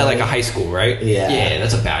of And this is at like a everybody. high school, right? Yeah. Yeah,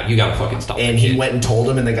 that's a bad. You gotta fucking stop. And that he kid. went and told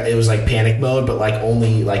him, and it was like panic mode, but like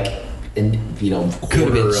only like in Could've been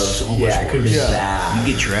quarter of so much yeah, it could have been worse. bad.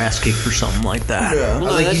 You get your ass kicked for something like that. Yeah. Well, I was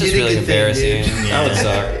no, like, that's you just did a really good thing, embarrassing. dude. That would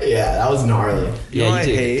suck. Yeah, that was gnarly. You know, you I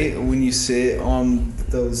did. hate when you sit on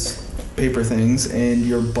those paper things and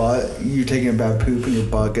your butt, you're taking a bad poop and your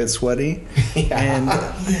butt gets sweaty. And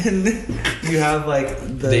then you have like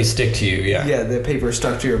They stick to you, yeah. yeah, the paper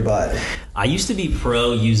stuck to your butt. I used to be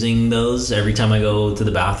pro using those every time I go to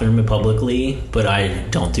the bathroom publicly, but I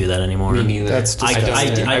don't do that anymore. Me neither. That's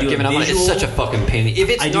disgusting. I I've do a given up on it. It's visual- such a fucking pain. If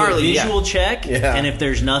it's I do gnarly, a visual check, Yeah. and if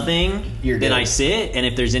there's nothing, You're then good. I sit, and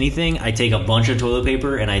if there's anything, I take a bunch of toilet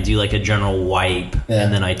paper and I do like a general wipe, Yeah.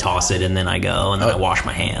 and then I toss it, and then I go, and then I wash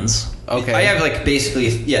my hands. Okay. I have like basically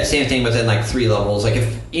same thing, but then like 3 levels. Like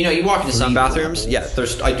if you walk into some bathrooms,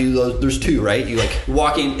 I do those. There's 2, right? You like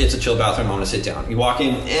walk in, it's a chill bathroom. I'm gonna sit down. You walk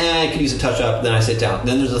in, I could use a touch up. Then I sit down.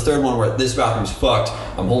 Then there's a third one where this bathroom's fucked.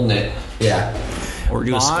 I'm holding it. Yeah, Or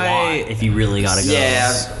do a squat if you really gotta go.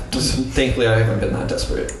 Yeah. Thankfully, I haven't been that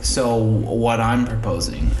desperate. So what I'm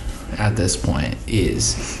proposing at this point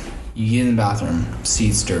is you get in the bathroom,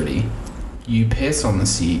 seat's dirty. You piss on the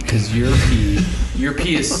seat because your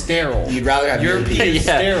pee is sterile. you'd rather have Your your pee pee. is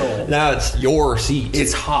sterile. Now it's your seat.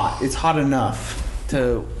 It's hot. It's hot enough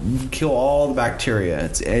to kill all the bacteria.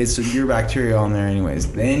 It's your bacteria on there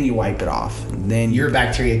anyways. Then you wipe it off. Then Your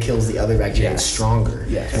bacteria kills the other bacteria. It's Yes. stronger.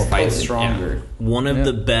 yes, More it's fighting, stronger. One of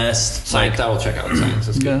the best Science. I will check out science.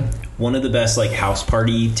 That's good. Okay. one of the best like house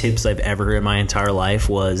party tips I've ever heard in my entire life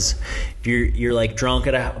was if you're like drunk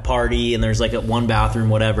at a party and there's like one bathroom,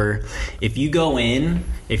 whatever. If you go in,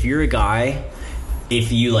 if you're a guy, if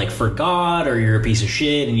you like forgot or you're a piece of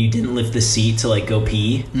shit and you didn't lift the seat to like go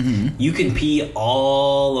pee, you can pee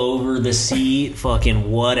all over the seat, fucking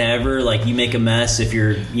whatever. Like you make a mess if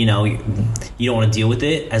you're, you don't want to deal with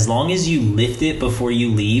it. As long as you lift it before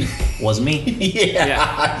you leave, wasn't me.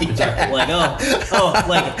 Yeah. Like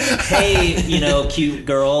like hey, cute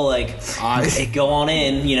girl, like go on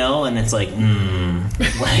in, and it's like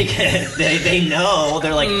like they know,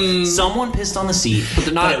 they're like someone pissed on the seat, but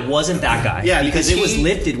they're not- it wasn't that guy. Yeah, because it was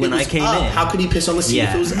lifted when it was I came up. in. How could he piss on the seat if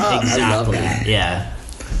Yeah, it was up? exactly. I love that. Yeah.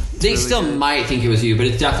 They still might think it was you, but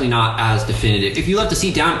it's definitely not as definitive. If you left the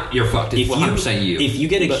seat down, you're fucked. It's 100% you. If you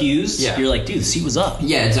get But- accused, yeah. you're like, dude, the seat was up.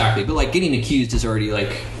 Yeah, exactly. But like getting accused is already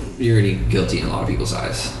like you're already guilty in a lot of people's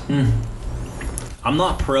eyes. I'm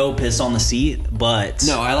not pro piss on the seat, but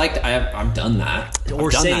No, I've done that. or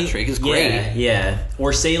I've done say that trick. It's great. Yeah.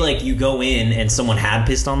 Or say like you go in and someone had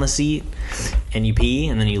pissed on the seat, and you pee,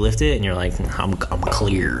 and then you lift it, and you're like, I'm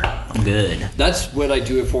clear, I'm good. That's what I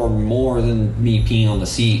do it for more than me peeing on the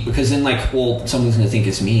seat, because then like, well, someone's gonna think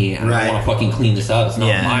it's me, and I Right. want to fucking clean this up. It's not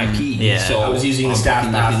Yeah. my pee. Yeah. So I was using the I'm staff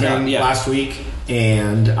fucking lifting it up. bathroom Yeah. last week,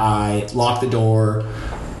 and I locked the door,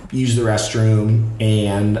 used the restroom,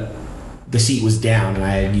 and the seat was down, and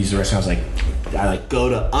I had used the restroom. I was like, I go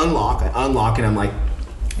to unlock, I unlock, and I'm like,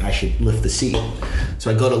 I should lift the seat. So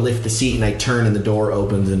I go to lift the seat, and I turn, and the door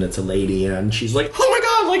opens, and it's a lady, and she's like, oh my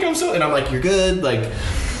god, like I'm so, and I'm like, you're good, like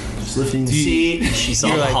just lifting the seat. She saw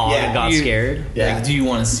You're the like, hog yeah, and got scared. Yeah. Like, do you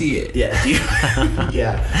want to see it? Yeah,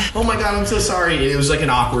 yeah. Oh my god, I'm so sorry. And it was like an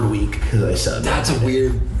awkward week because I said That's a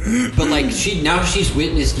weird. But like she's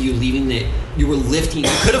witnessed you leaving it. You were lifting. You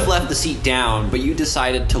could have left the seat down, but you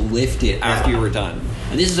decided to lift it after you were done.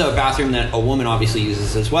 And this is a bathroom that a woman obviously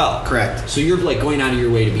uses as well. Correct. So you're like going out of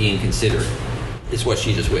your way to be inconsiderate. Is what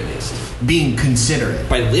she just witnessed being considerate.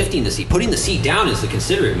 by lifting the seat. Putting the seat down is the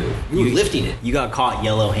considerate move. You were lifting it. You got caught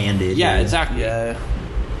yellow-handed. Yeah, dude. exactly. Yeah.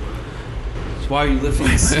 So why are you lifting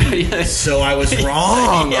the seat? So I was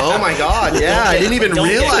wrong. Oh my god. Yeah, I didn't even Don't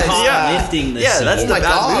get realize. caught Yeah. lifting the Yeah, seat. that's Oh the my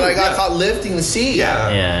god. I got caught lifting the seat.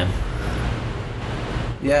 Yeah.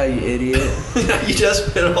 Yeah, you idiot. You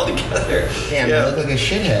just put it all together. Damn, I look like a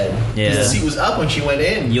shithead. 'Cause Yeah. The seat was up when she went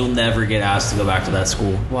in. You'll never get asked to go back to that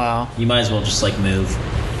school. Wow. You might as well just like move.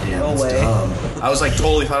 Damn, No that's way. dumb. I was like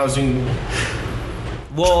totally thought I was doing.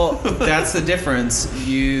 Well, that's the difference.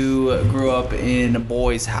 You grew up in a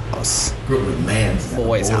boy's house. Grew up with a man's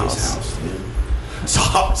Boy's house. dude.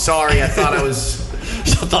 Sorry, I thought I was.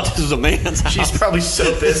 I thought this was a man's house. She's probably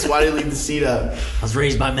so pissed. Why did you leave the seat up? I was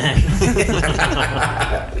raised by men.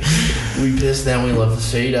 We pissed, then we left the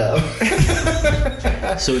seat up.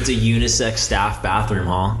 So it's a unisex staff bathroom,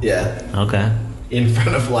 huh? Yeah, Okay. in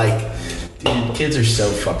front of like, dude, kids are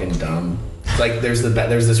so fucking dumb. Like there's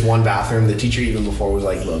this one bathroom. The teacher even before was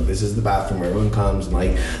like, look, this is the bathroom where everyone comes and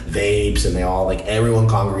like vapes and they all like everyone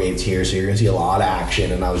congregates here, so you're gonna see a lot of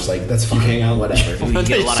action. And I was like, that's fine, whatever. You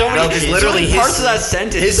get a lot so of many, action. it's literally so many his- parts of that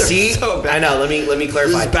sentence. His are seat. So bad. I know. Let me This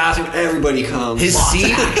clarify. is bathroom. Everybody comes. His Lots of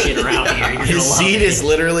seat. action around here. You're gonna His love seat it. is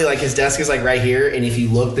literally like his desk is like right here, and if you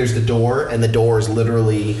look, there's the door, and the door is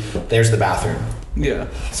literally there's the bathroom. Yeah.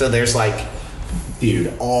 So there's like,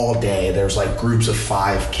 dude, all day there's like groups of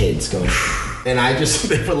 5 kids going, and I just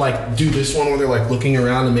they would like do this one where they're like looking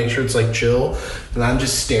around to make sure it's like chill, and I'm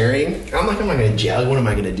just staring. I'm like, am I gonna jail? What am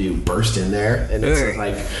I gonna do? Burst in there? And it's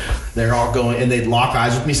like they're all going, and they'd lock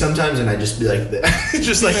eyes with me sometimes, and I'd just be like,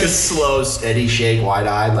 just like a slow, steady shake, wide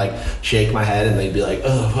eyed, like shake my head, and they'd be like,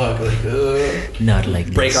 oh fuck, like, Not like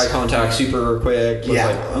this. break eye contact super quick. Yeah.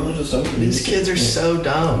 Like, I'm just opening these kids are so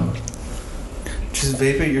dumb. Just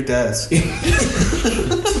vape at your desk.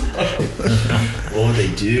 What would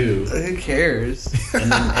they do? Who cares?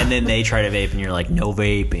 And then they try to vape, and you're like, no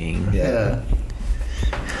vaping. Yeah.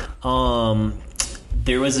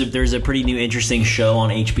 There's a pretty new interesting show on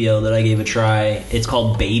HBO that I gave a try. It's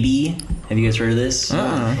called Baby. Have you guys heard of this?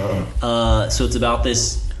 So it's about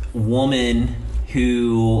this woman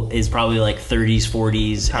who is probably like 30s,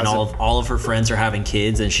 40s, and all of her friends are having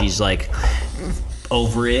kids, and she's like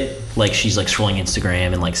over it. Like she's like scrolling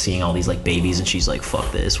Instagram and like seeing all these like babies, and she's like,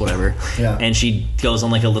 fuck this, whatever. Yeah. And she goes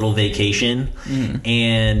on like a little vacation,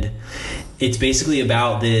 and it's basically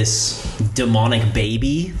about this demonic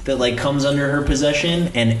baby that like comes under her possession,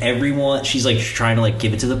 and everyone, she's like trying to like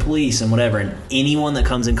give it to the police and whatever, and anyone that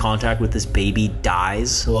comes in contact with this baby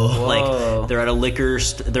dies. Whoa. Like they're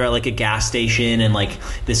at they're at like a gas station, and like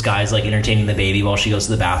this guy's like entertaining the baby while she goes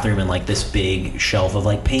to the bathroom, and like this big shelf of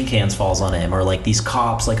like paint cans falls on him, or like these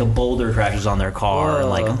cops, like a boulder crashes on their car. Whoa. And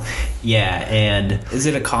like, yeah. And Is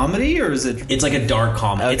it a comedy or is it? it's like a dark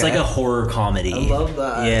comedy. It's Okay. like a horror comedy. I love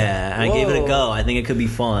that. Yeah, I gave it a Whoa. go. I think it could be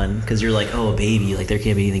fun because you're like, oh, a baby, like there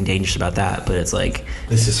can't be anything dangerous about that. But it's like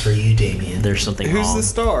This is for you, Damien. there's something Who's wrong. the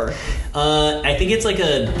star? I think it's like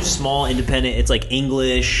a small independent. It's like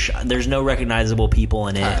English. There's no recognizable people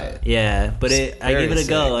in it. Alright. Yeah, but I Very gave it a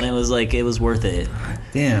go, sick. and it was worth it.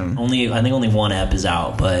 Damn. I think only one ep is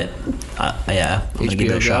out, but yeah, I'm gonna give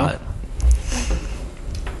it a HBO shot.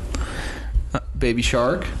 Baby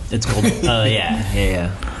Shark. It's called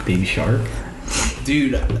yeah. Baby Shark.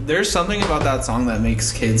 Dude, there's something about that song that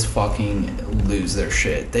makes kids fucking lose their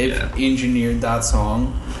shit. They've engineered that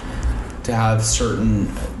song to have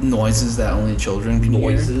certain noises that only children can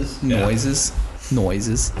Noises? hear. Yeah.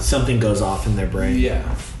 Noises. Something goes off in their brain.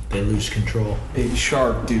 Yeah. They lose control. Baby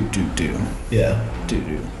Shark. Do. Yeah.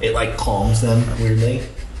 Do. It like calms them weirdly.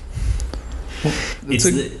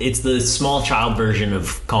 It's the small child version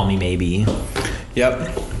of Call Me Maybe.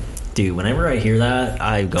 Yep. Dude, whenever I hear that,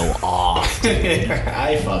 I go off. Dude.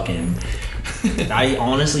 I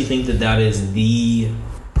honestly think that is the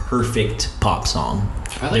perfect pop song.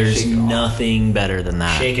 I like There's Shake It Off. nothing better than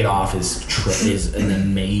that. Shake It Off is an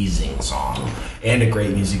amazing song and a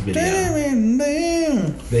great music video.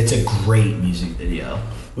 It's a great music video.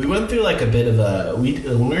 We went through like a bit of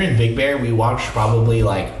when we were in Big Bear, we watched probably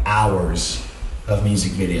like hours of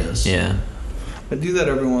music videos. Yeah. I do that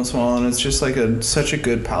every once in a while, and it's just like such a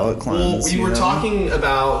good palate Well, cleanse. we you were know? talking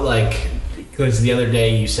about like because the other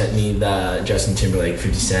day you sent me the Justin Timberlake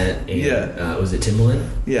 50 Cent. And, Yeah. Was it Timbaland?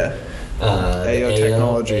 Yeah. The AO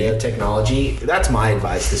Technology. AO Technology. That's my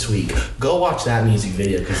advice this week. Go watch that music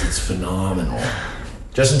video because it's phenomenal.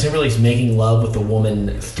 Justin Timberlake's making love with a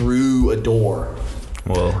woman through a door.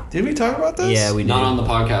 Whoa. Did we talk about this? Yeah, we did. Not on the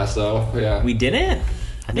podcast though. Yeah. We didn't?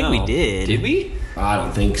 I think we No. did. Did we? I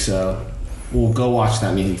don't think so. Well, go watch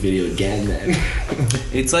that music video again then.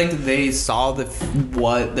 It's like they saw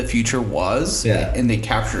what the future was, Yeah. and they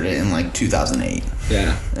captured it in like 2008.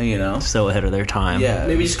 Yeah. You know? So ahead of their time. Yeah.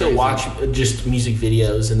 Maybe just go watch just music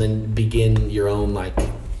videos and then begin your own like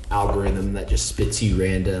algorithm that just spits you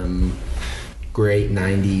random great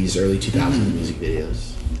 90s, early 2000s music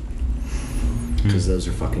videos. Because those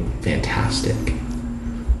are fucking fantastic.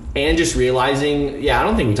 And just realizing, I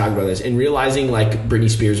don't think we talked about this, and realizing like Britney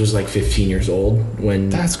Spears was like 15 years old when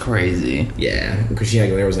That's crazy. and Christina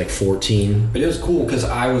Aguilera was like 14. But it was cool because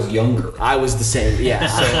I was younger. I was the same. So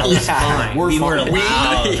It's fine. We're we were fine.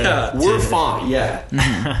 allowed. We're fine. Yeah.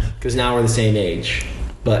 Because now we're the same age.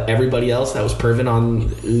 But everybody else that was perving on,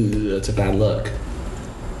 that's a bad look.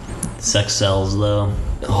 Sex sells, though.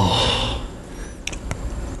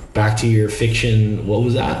 Back to your fiction. What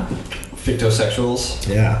was that? Fictosexuals.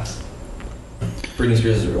 Yeah. Britney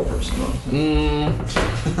Spears is a real person, though.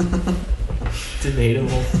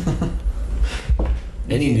 Debatable.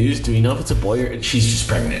 Any news? Do we know if it's a boy or she's just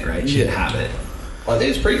pregnant? Right? She didn't have it. Well, I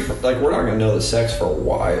think it's pretty. Like, we're not gonna know the sex for a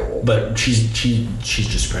while. But she's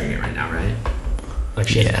just pregnant right now, right? Like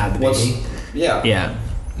she hasn't had the baby. Yeah. Yeah.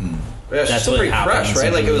 Yeah, she's That's still what pretty fresh, happens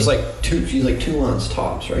right? Like it was usually. like she's like 2 months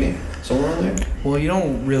tops, right? Somewhere around there. Well, you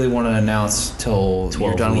don't really want to announce till 12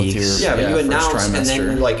 you're done weeks. with your Yeah, but you first announce and trimester.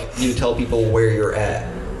 then like you tell people where you're at.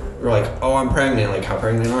 You're like, oh, I'm pregnant. Like, how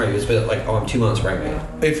pregnant are you? It's been like, oh, I'm 2 months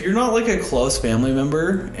pregnant. If you're not like a close family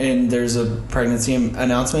member and there's a pregnancy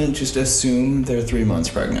announcement, just assume they're 3 months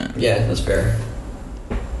pregnant. Yeah, that's fair.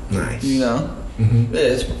 Nice. You know?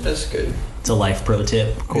 That's good. It's a life pro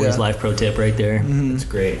tip. Corey's Yeah. life pro tip right there. It's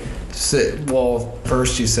great. Well,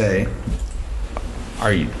 first you say,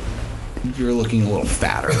 you're looking a little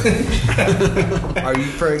fatter. Are you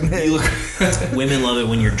pregnant? Women love it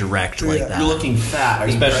when you're direct like that. You're looking fat. Are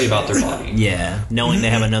you Especially pregnant? about their body. Yeah, knowing they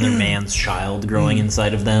have another man's child growing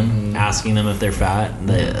inside of them, asking them if they're fat,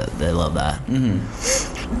 they love that.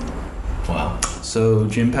 Wow. So,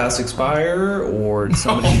 gym pass expire or did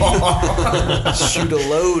somebody shoot a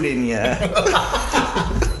load in you?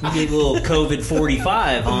 Big little COVID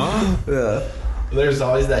 45, huh? Yeah. There's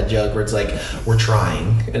always that joke where it's like, we're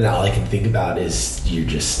trying, and all I can think about is you're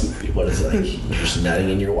just, what is it, like, you're just nutting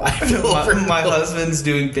in your wife. My husband's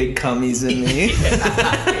doing big cummies in me.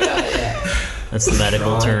 That's the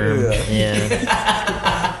medical term. Yeah.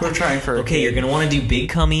 Yeah. We're trying for a Okay, kid. you're gonna want to do big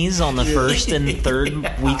cummies on the first and third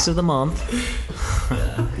weeks of the month.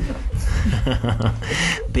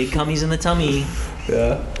 Big cummies in the tummy.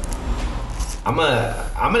 Yeah. I'm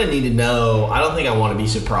gonna need to know. I don't think I want to be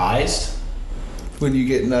surprised. When you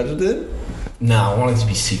get nutted in? No, I want it to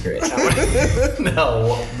be secret.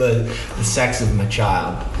 No, the sex of my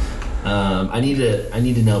child. I need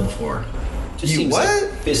to know before. Just You seems what?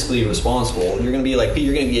 like fiscally responsible. You're gonna be like,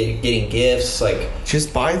 you're gonna be getting gifts. Like,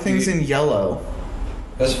 Just buy things in yellow.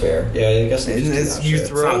 that's fair. Yeah, I guess they And just do it's, that you shit.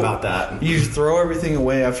 throw It's not about that. You throw everything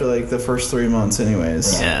away after like the first 3 months,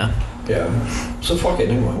 anyways. Yeah. Yeah. So fuck it.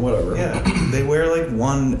 Never mind. Whatever. Yeah. They wear like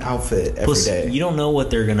one outfit every Plus, day. you don't know what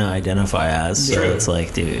they're gonna identify as, so True. it's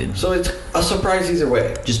like, dude, So it's a surprise either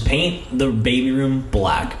way. just paint the baby room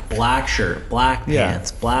black shirt, black Yeah.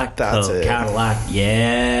 pants, black That's coat, it. Cadillac,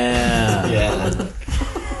 yeah. Yeah.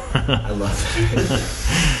 I love that.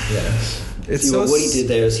 Yes. It's See, so what he did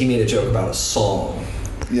there is he made a joke about a song.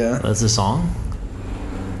 Yeah. That's a song.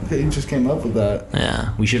 He just came up with that. Yeah,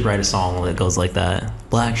 we should write a song that goes like that.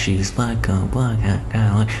 Black shoes, black coat, black hat,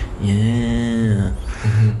 Cadillac, yeah.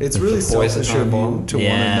 It's really the boys selfish that of you bomb. to want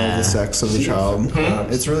to know Yeah. the sex of the child.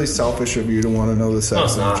 It's really selfish of you to want to know the sex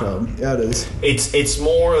it's of the not. child. Yeah, it is. It's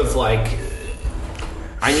more of like,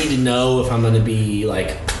 I need to know if I'm gonna be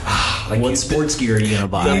like What sports gear are you gonna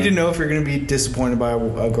buy? You need to know if you're going to be disappointed by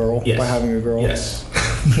a girl, Yes. by having a girl. Yes.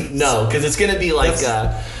 No, because it's gonna be like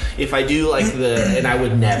if I do like and I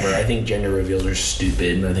would never. I think gender reveals are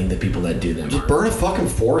stupid, and I think the people that do them Just are burn a fucking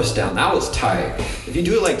forest down. That was tight. If you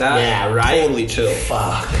do it like that, Yeah, right? Totally chill.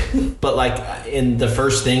 fuck. But like, in the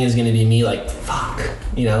first thing is gonna be me like fuck,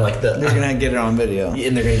 you know, like the They're going to get it on video.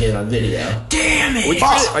 and they're gonna get it on video. Damn it! Would you,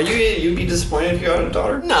 are you'd be disappointed if you had a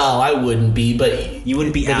daughter? No, I wouldn't be, but You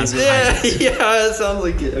wouldn't be as Yeah, hyped. yeah, it sounds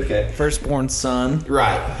like it. Okay. Firstborn son.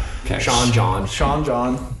 right. Okay. Sean John. Sean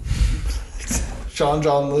John. Sean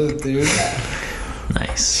John Luke, dude.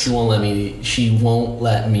 Nice. She won't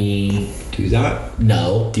let me Do that.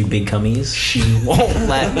 no. Do big cummies? She won't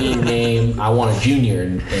let me name. I want a junior,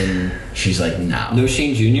 and she's like, no. No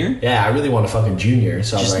Shane Jr. Yeah, I really want a fucking junior.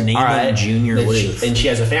 So Just I was like, name all him right, Junior Then Luke. and she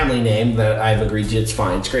has a family name that I've agreed to. It's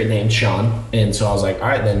fine. It's a great name, Sean. And so I was like, all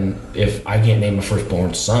right, then if I can't name a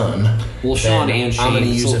firstborn son, Well, then Sean and I'm going to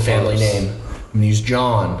Shane, use so a family close. name. I'm going to use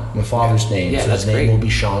John, my father's name. Yeah, so that's his name great. will be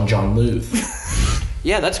Sean John Luth.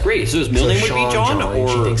 Yeah, that's great. So his middle So name would Sean be John, and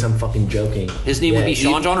she or thinks I'm fucking joking. his name Yeah, would be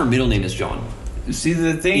Sean John, or middle name is John. See,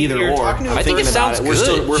 the thing Either you're or. talking I'm about I think it thinking about sounds it.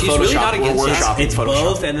 good. We're She's really not photoshopping. against We're that. workshopping. It's Photoshop.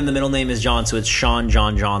 both, and then the middle name is John, so it's Sean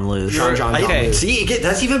John Luth. Sean John John Okay. Luth. See,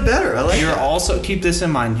 that's even better. I like You're that. also, keep this in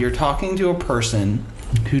mind, you're talking to a person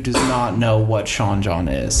who does not know what Sean John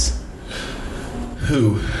is.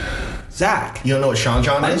 Who? Zach. You don't know what Sean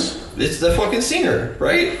John is? It's the fucking singer,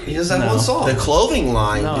 right? He has that No. one song. The clothing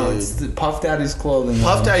line, No, dude. it's the Puff Daddy's clothing.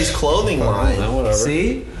 Puff line. Daddy's clothing line. No, whatever.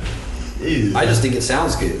 See? Ew. I just think it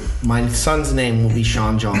sounds good. My son's name will be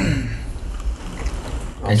Sean John.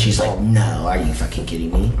 And she's like, no, are you fucking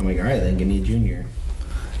kidding me? I'm like, all right, then give me a junior.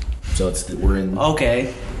 So we're in.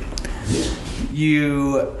 Okay.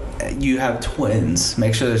 You have twins.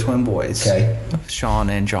 Make sure they're twin boys. Okay.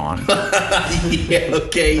 Sean and John. Yeah.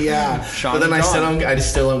 Okay. Yeah. Sean but then and John. I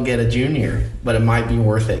still don't get a junior, but it might be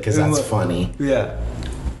worth it because that's funny. Yeah.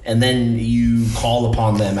 And then you call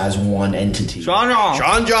upon them as one entity. Sean John.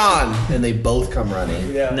 Sean John, and they both come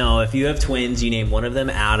running. Yeah. No, if you have twins, you name one of them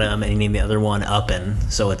Adam and you name the other one Uppin.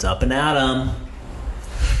 So it's Up and Adam.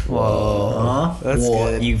 Whoa. Huh? That's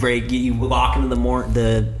Well, good. You walk into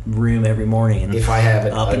the room every morning and If I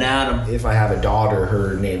have Up and Adam. if I have a daughter,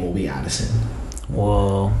 her name will be Addison.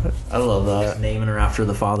 Whoa. I love that. Naming her after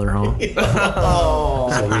the father, huh? Oh,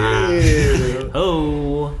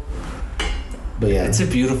 Oh. but yeah, It's a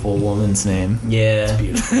beautiful woman's name. Yeah.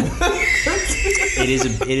 beautiful. It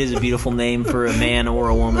is a beautiful name for a man or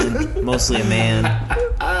a woman. Mostly a man.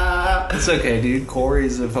 It's okay, dude.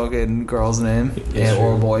 Corey's a fucking girl's name. Yeah,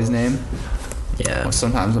 or a boy's name. Yeah. Or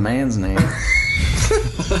sometimes a man's name.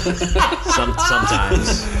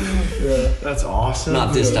 Sometimes. That's awesome.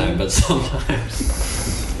 Not this time, but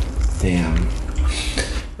sometimes. Damn.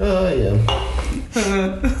 Oh yeah.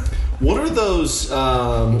 What are those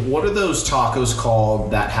tacos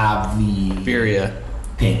called that have the Birria.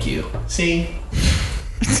 Thank you. See?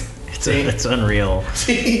 It's unreal.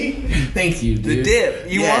 See? Thank you, dude. The dip.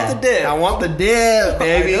 You want the dip. I want the dip,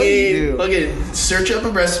 baby. I know you do. Look at search up a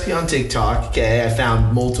recipe on TikTok. Okay, I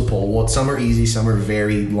found multiple. Well, some are easy, some are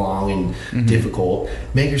very long and difficult.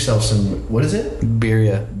 Make yourself some. What is it?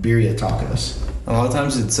 Birria. Birria tacos. A lot of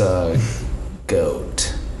times it's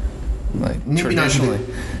goat. Like Maybe not traditionally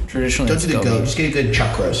Don't it's do the goat. Just get a good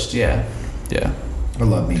chuck roast. Yeah. Yeah. I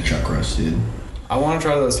love meat chuck roast, dude. I want to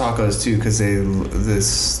try those tacos too because they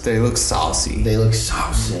look saucy. They look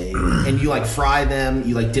saucy. And you like fry them,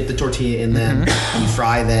 you like dip the tortilla in them, you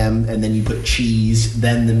fry them, and then you put cheese,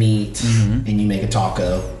 then the meat, and you make a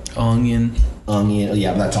taco. Onion. Onion,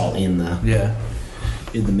 yeah, but that's all in the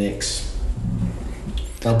mix.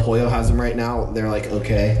 El Pollo has them right now. They're like,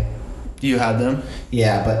 okay. You had them?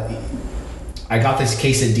 Yeah, but I got this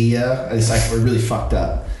quesadilla. It's like really fucked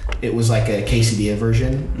up. It was like a quesadilla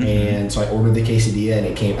version, and so I ordered the quesadilla, and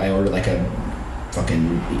it came. I ordered like a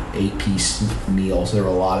fucking 8-piece meal, so there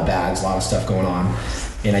were a lot of bags, a lot of stuff going on,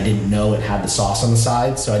 and I didn't know it had the sauce on the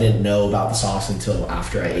side, so I didn't know about the sauce until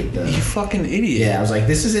after I ate the. You fucking idiot. Yeah, I was like,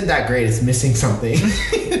 this isn't that great. It's missing something.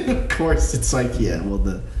 Of course, it's like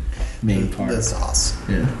the main part. The sauce.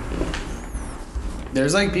 Yeah.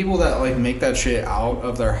 There's like people that like make that shit out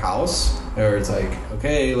of their house, or it's like,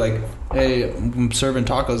 okay, like, hey, I'm serving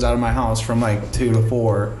tacos out of my house from like 2 to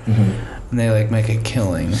 4, and they like make a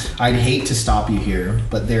killing. I'd hate to stop you here,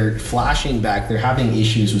 but they're flashing back. They're having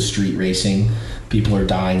issues with street racing. People are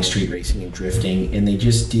dying street racing and drifting, and they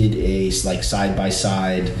just did a like side by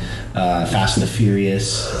side Fast and the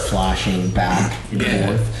Furious flashing back and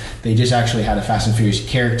forth. They just actually had a Fast and Furious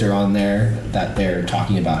character on there that they're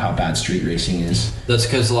talking about how bad street racing is. That's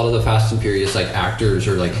because a lot of the Fast and Furious like actors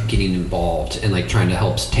are like getting involved and like trying to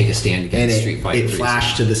help take a stand And against street fight. it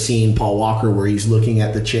flashed to the scene, Paul Walker, where he's looking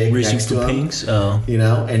at the chick Racing next to for him. pinks? Oh. You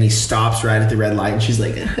know, and he stops right at the red light, and she's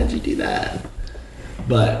like, "How'd you do that?"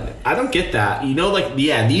 But I don't get that. You know, like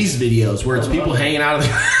these videos where it's people hanging out of the.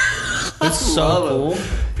 That's so cool.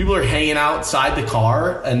 People are hanging outside the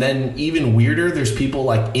car, and then even weirder, there's people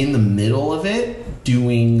like in the middle of it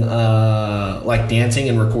doing like dancing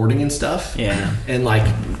and recording and stuff. Yeah. And like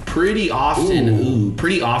pretty often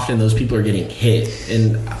those people are getting hit,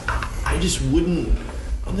 and I just wouldn't.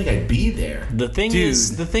 I don't think I'd be there. The thing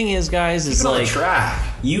is, guys, is Keep it on the like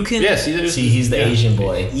track. you can. Yeah, See, he's the Asian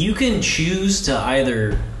boy. You can choose to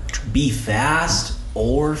either be fast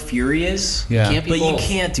or furious. Yeah. Can't be But you both.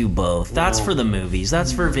 can't do both. That's for the movies.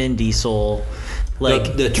 That's for Vin Diesel.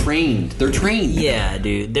 Like, They're trained. yeah,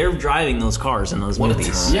 dude, they're driving those cars in those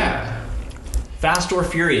movies. Yeah. Fast or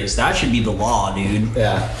furious. That should be the law, dude.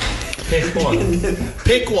 Yeah. Pick one.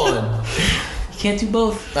 Pick one. You can't do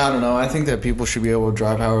both. I don't know. I think that people should be able to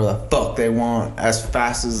drive however the fuck they want, as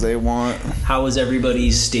fast as they want. How was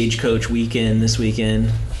everybody's stagecoach weekend this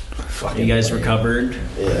weekend? You guys recovered?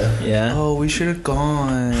 Yeah. Yeah. Oh, we should have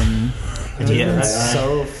gone. Yeah. It's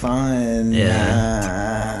so fun.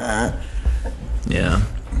 Yeah. Yeah.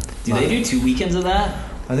 Do they do 2 weekends of that?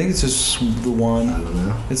 I think it's just the one. I don't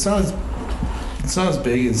know. It's not as It's not as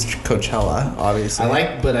big as Coachella, obviously. I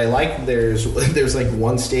like there's like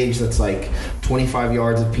one stage that's like 25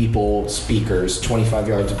 yards of people speakers, 25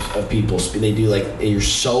 yards of people. They do like you're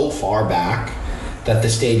so far back that the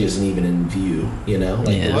stage isn't even in view. You know, like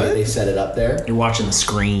the way they set it up there. You're watching the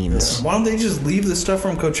screens. Why don't they just leave the stuff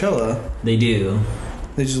from Coachella? They do.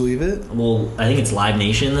 They just leave it? Well, I think it's Live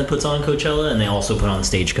Nation that puts on Coachella, and they also put on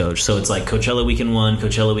Stagecoach. So it's like Coachella Weekend 1,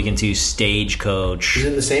 Coachella Weekend 2, Stagecoach. Is it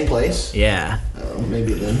in the same place? Yeah. Oh,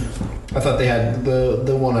 maybe then. I thought they had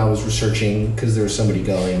the one I was researching because there was somebody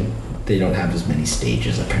going. They don't have as many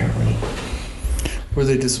stages apparently. Were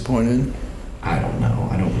they disappointed? I don't know.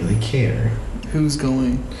 I don't really care. Who's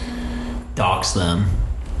going? Dox them.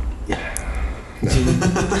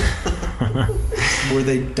 Were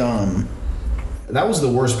they dumb? That was the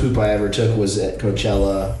worst poop I ever took. Was at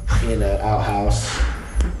Coachella in an outhouse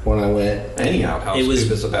when I went. Any outhouse It was-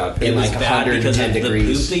 poop is a bad poop. It was like bad because of 110 the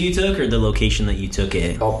degrees. poop that you took or the location that you took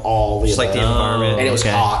it. All the Just like the above. environment. And it was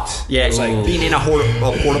Okay. hot. Yeah, it's like being in a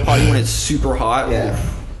porta potty when it's super hot. Yeah,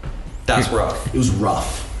 That's rough. it was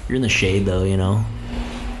rough. You're in the shade, though, you know.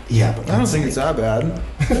 Yeah, but I don't think it's that bad.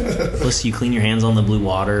 Plus, you clean your hands on the blue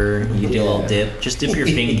water. You do a little dip. Just dip your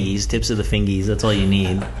fingies, tips of the fingies. That's all you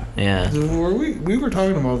need. Yeah. We were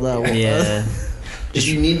talking about that one. Yeah. if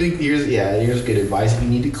you need to, here's good advice. If you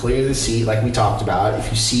need to clear the seat, like we talked about, if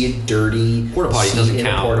you see a dirty Porta potty seat doesn't in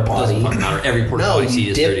count. a porta potty, Doesn't fucking matter. Every porta no, potty seat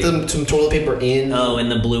you is dip dirty. some toilet paper in. Oh, in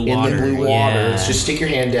the blue water. In the blue water. Yeah. Just stick your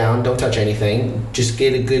hand down. Don't touch anything. Just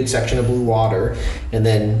get a good section of blue water, and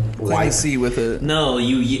then Clean wipe. the seat with it. No,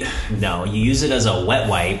 you use it as a wet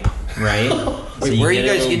wipe, right? So Wait, where are you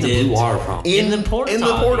get a guys little getting the blue dipped. water from? In the porta in the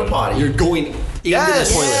potty. porta potty. You're going into the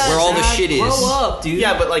toilet where all the shit is. Grow up, dude.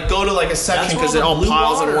 Yeah, but like go to like a section because it all blue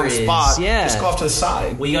piles in water one is. spot. Yeah. Just go off to the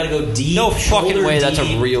side. Well, you got to go deep. No fucking shoulder way. That's a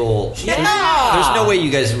deep. real. Yeah. There's no way you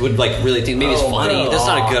guys would like really think maybe it's funny. That's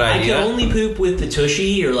not a good idea. I can only poop with the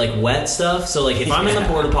tushy or like wet stuff. So like if I'm in the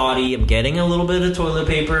porta potty, I'm getting a little bit of toilet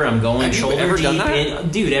paper. I'm going Have you shoulder ever done deep that? in,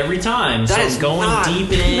 dude. Every time. That So is I'm going not-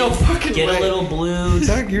 deep in. no fucking get way. a little blue.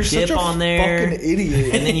 Zach, you're dip such a on there, fucking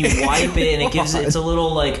idiot. and then you wipe it, and it gives it. It's a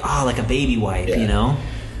little like like a baby wipe, you know.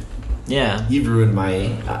 Yeah. You've ruined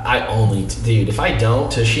my. I only dude. If I don't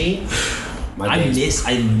tushy, I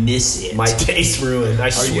miss it. my day's ruined. I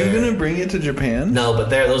Are swear. you gonna bring it to Japan? No, but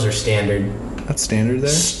those are standard. That's standard there.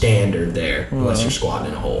 Standard there, unless you're squatting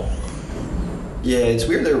in a hole. Yeah, it's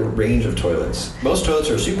weird their range of toilets. Most toilets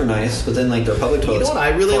are super nice, but then like their public toilets. what I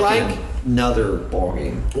really fucking like? Another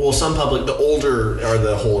ballgame. Well, some public, the older are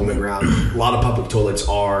the hole in the ground. A lot of public toilets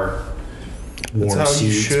are warm That's how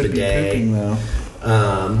you seats, should bidet. be pooping, though.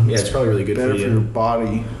 Yeah, it's probably really good Better for for you. your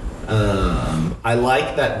body. I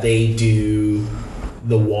like that they do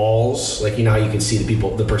the walls, like you know how you can see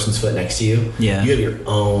the person's foot next to you. Yeah. You have your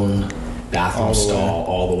own bathroom All the stall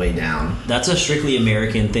all the way down. That's a strictly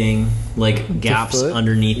American thing. Like gaps foot?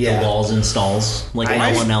 underneath Yeah. the walls and stalls. Like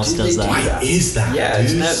no one else does that. Why is that? Yeah, dude?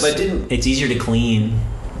 isn't that? But didn't It's easier to clean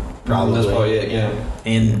Probably. That's probably it. Yeah.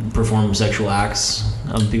 and perform sexual acts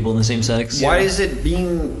of people in the same sex. Why is it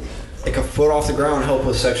being like a foot off the ground help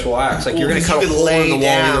with sexual acts? Like you're Well, gonna cut a you could hole in lay the wall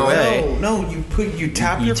down. either way. No, you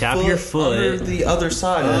tap You your tap foot your foot. under the other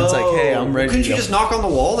side, and it's like, hey, I'm ready. Couldn't to you go. just knock on the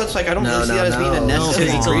wall? That's like I don't really see that as being a no. necessary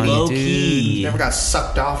Because it's a ingredient. low key. Never got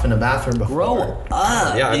sucked off in a bathroom before. Grow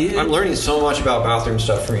up, Yeah, dude. I'm learning so much about bathroom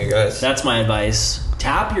stuff from you guys. That's my advice.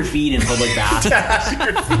 Tap your feet in public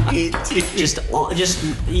bathrooms. just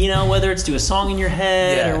you know, whether it's to a song in your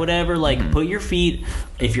head Yeah. or whatever, like put your feet.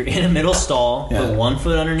 If you're in a middle stall, put one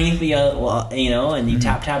foot underneath the and you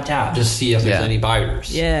tap. Just see if there's any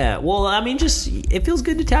biters. Yeah, well, I mean, it feels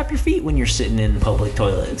good to tap your feet when you're sitting in public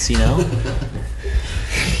toilets, you know?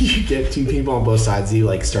 You get two people on both sides of you,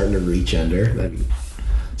 like starting to reach under. That'd be,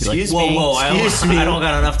 You're excuse like, me. whoa, I don't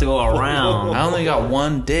got enough to go around. I only got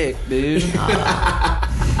one dick, dude.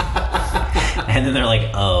 And then they're like,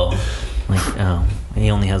 he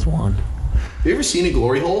only has one. Have you ever seen a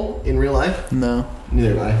glory hole in real life? No.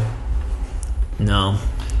 Neither have I. No.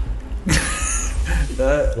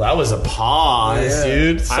 Well, that was a pause,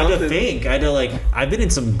 dude. I had to think. I've been in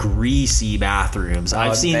some greasy bathrooms.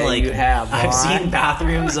 I've seen bet you have, I've boy. seen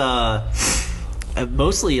bathrooms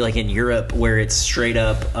mostly like in Europe where it's straight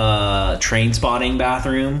up train spotting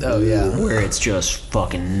bathroom. Oh, yeah. Where it's just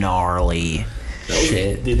fucking gnarly.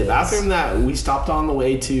 Shit. Dude, the bathroom that we stopped on the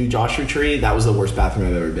way to Joshua Tree, that was the worst bathroom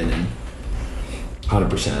I've ever been in.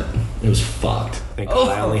 100%. It was fucked. Thank God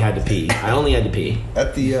I only had to pee.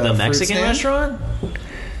 At the The fruit Mexican stand? restaurant?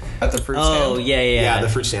 At the fruit Oh, stand? yeah. Yeah, the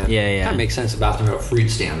fruit stand. Yeah. That makes sense. A bathroom at a fruit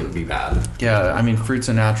stand would be bad. Yeah, I mean, fruit's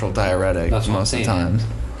a natural diuretic That's what I'm most of the saying. times.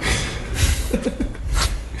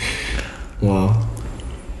 Well,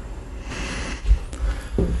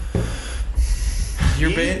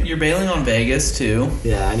 You're bailing on Vegas too.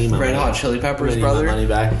 yeah, I need my Red money. Hot Chili I'm Peppers, gonna need brother. my money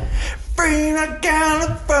back. Bring a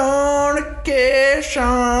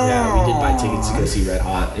Californication. Yeah, we did buy tickets to go see Red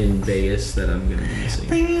Hot in Vegas that I'm gonna be missing.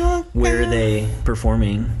 Where are they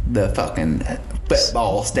performing? The fucking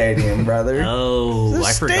football stadium, brother. Oh, The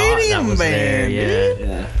I forgot stadium that was there. band, Yeah.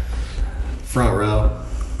 Yeah, front row.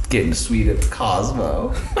 Getting sweet at the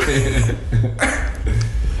Cosmo.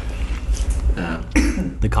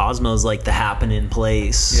 The Cosmo's like the happening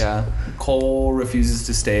place. Yeah. Cole refuses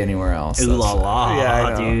to stay anywhere else. Ooh la la, Yeah, I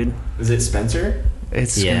know. dude. Is it Spencer?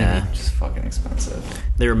 It's Yeah. gonna be just fucking expensive.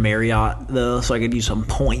 They're Marriott though, so I could use some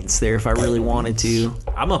points there if I really wanted to.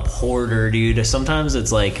 I'm a porter, dude. Sometimes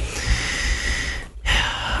it's like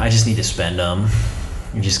I just need to spend them.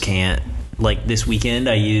 You just can't. Like this weekend,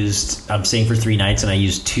 I'm staying for 3 nights, and I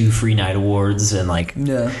used 2 free night awards, and like,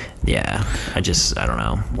 Yeah. yeah, I don't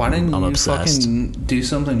know. Why didn't I'm you obsessed. fucking do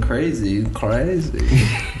something crazy?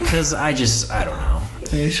 Because I don't know.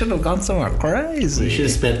 You should have gone somewhere crazy. You should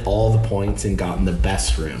have spent all the points and gotten the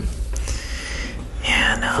best room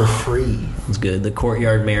Yeah, no. for free. It's good. The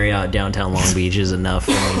Courtyard Marriott downtown Long Beach is enough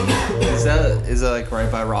for me. Is that like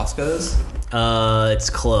right by Roscoe's? It's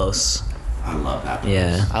close. I love that place.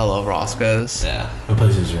 Yeah. I love Roscoe's. Yeah. That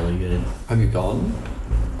place is really good. Have you gone?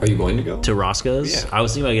 Are you going to go? To Roscoe's? Yeah. I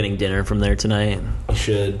was thinking about getting dinner from there tonight. You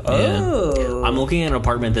should. Oh. I'm looking at an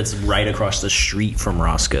apartment that's right across the street from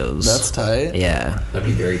Roscoe's. That's tight. Yeah. That'd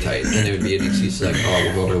be very tight. And it would be an excuse like,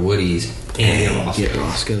 oh, we'll go to Woody's and get Roscoe's. Get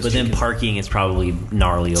Roscoe's. But then chicken. parking is probably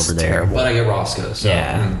gnarly over there. terrible. But I get Roscoe's. So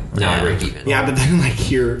Yeah. now I Yeah. break even. Yeah, but then like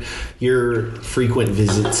your frequent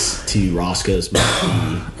visits to Roscoe's might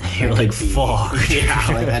be You're like, fuck. yeah,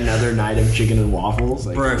 like another night of chicken and waffles.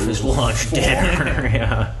 Like, Breakfast, lunch, dinner.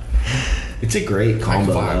 Yeah. It's a great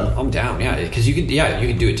combo. though. I'm down, yeah. Because you could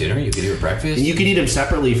do a dinner, you could do a breakfast. And you could eat them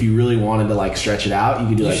separately if you really wanted to like stretch it out. You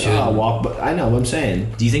could do like should. walk. But I know what I'm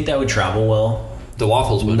saying. Do you think that would travel well? the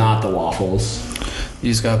waffles would. Not the waffles.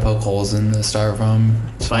 You just gotta poke holes in the styrofoam.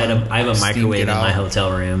 So I have a microwave in my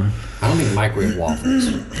hotel room. I don't think microwave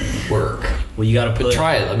waffles work. Well, you gotta But put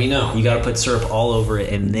try it. Let me know. You gotta put syrup all over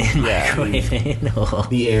it and then microwave it. Oh.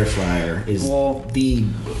 The air fryer is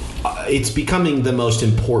it's becoming the most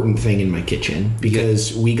important thing in my kitchen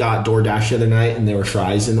because we got DoorDash the other night and there were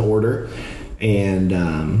fries in the order. And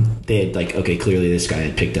they had like, okay, clearly this guy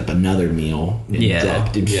had picked up another meal and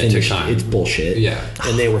dropped and Yeah, it took finished. time. It's bullshit. Yeah.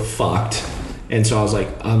 And they were fucked. And so I was like,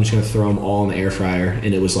 I'm just gonna throw them all in the air fryer,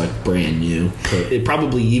 and it was like brand new. So it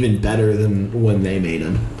probably even better than when they made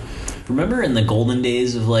them. Remember in the golden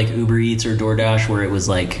days of like Uber Eats or DoorDash where it was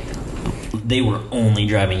like they were only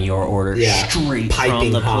driving your order straight Piping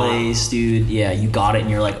from the hot. place, dude. Yeah, you got it and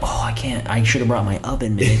you're like, oh, I should have brought my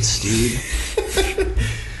oven mitts, dude.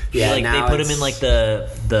 Yeah, like they now put them it's- in like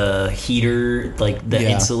the heater, like the Yeah.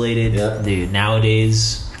 insulated. Yeah. Dude,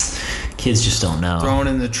 nowadays kids just don't know, Thrown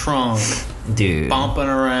in the trunk, dude. bumping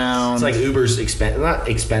around. It's like Uber's not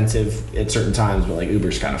expensive at certain times, but like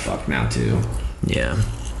Uber's kind of fucked now too. Yeah.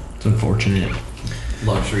 It's unfortunate.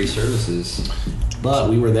 Luxury services. But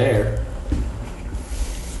we were there.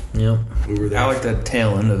 Yep. We were there. I like the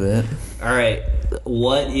tail end of it. All right.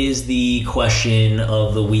 What is the question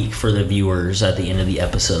of the week for the viewers at the end of the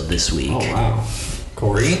episode this week? Oh wow.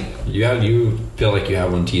 Corey, you feel like you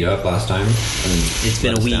had one teed up last time? It's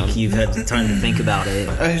been a week. You've had time to think about it.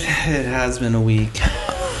 It has been a week.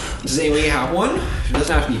 Does anybody have one? It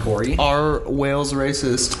doesn't have to be Corey. Are whales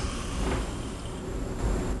racist?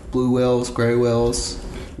 Blue whales, gray whales,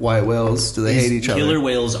 white whales, do they hate each Killer other?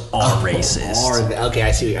 whales are racist. Okay,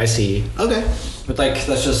 I see. Okay. But like,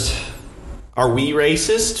 that's just. Are we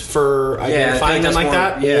racist for identifying them that's like more-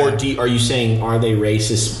 that? yeah. Or are you saying are they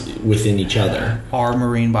racist within each other? Are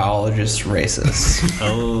marine biologists racist?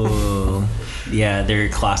 Oh, yeah. They're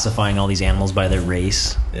classifying all these animals by their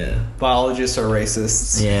race. Yeah. Biologists are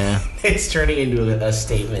racists. Yeah. It's turning into a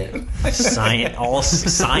statement.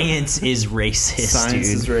 Science is racist, Science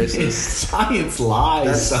dude. is racist. Science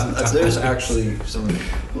lies. sometimes. There's actually some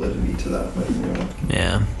validity to that. But, you know.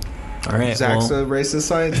 Yeah. All right. Zach's Well, a racist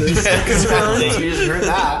scientist. You just heard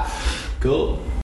that. Cool.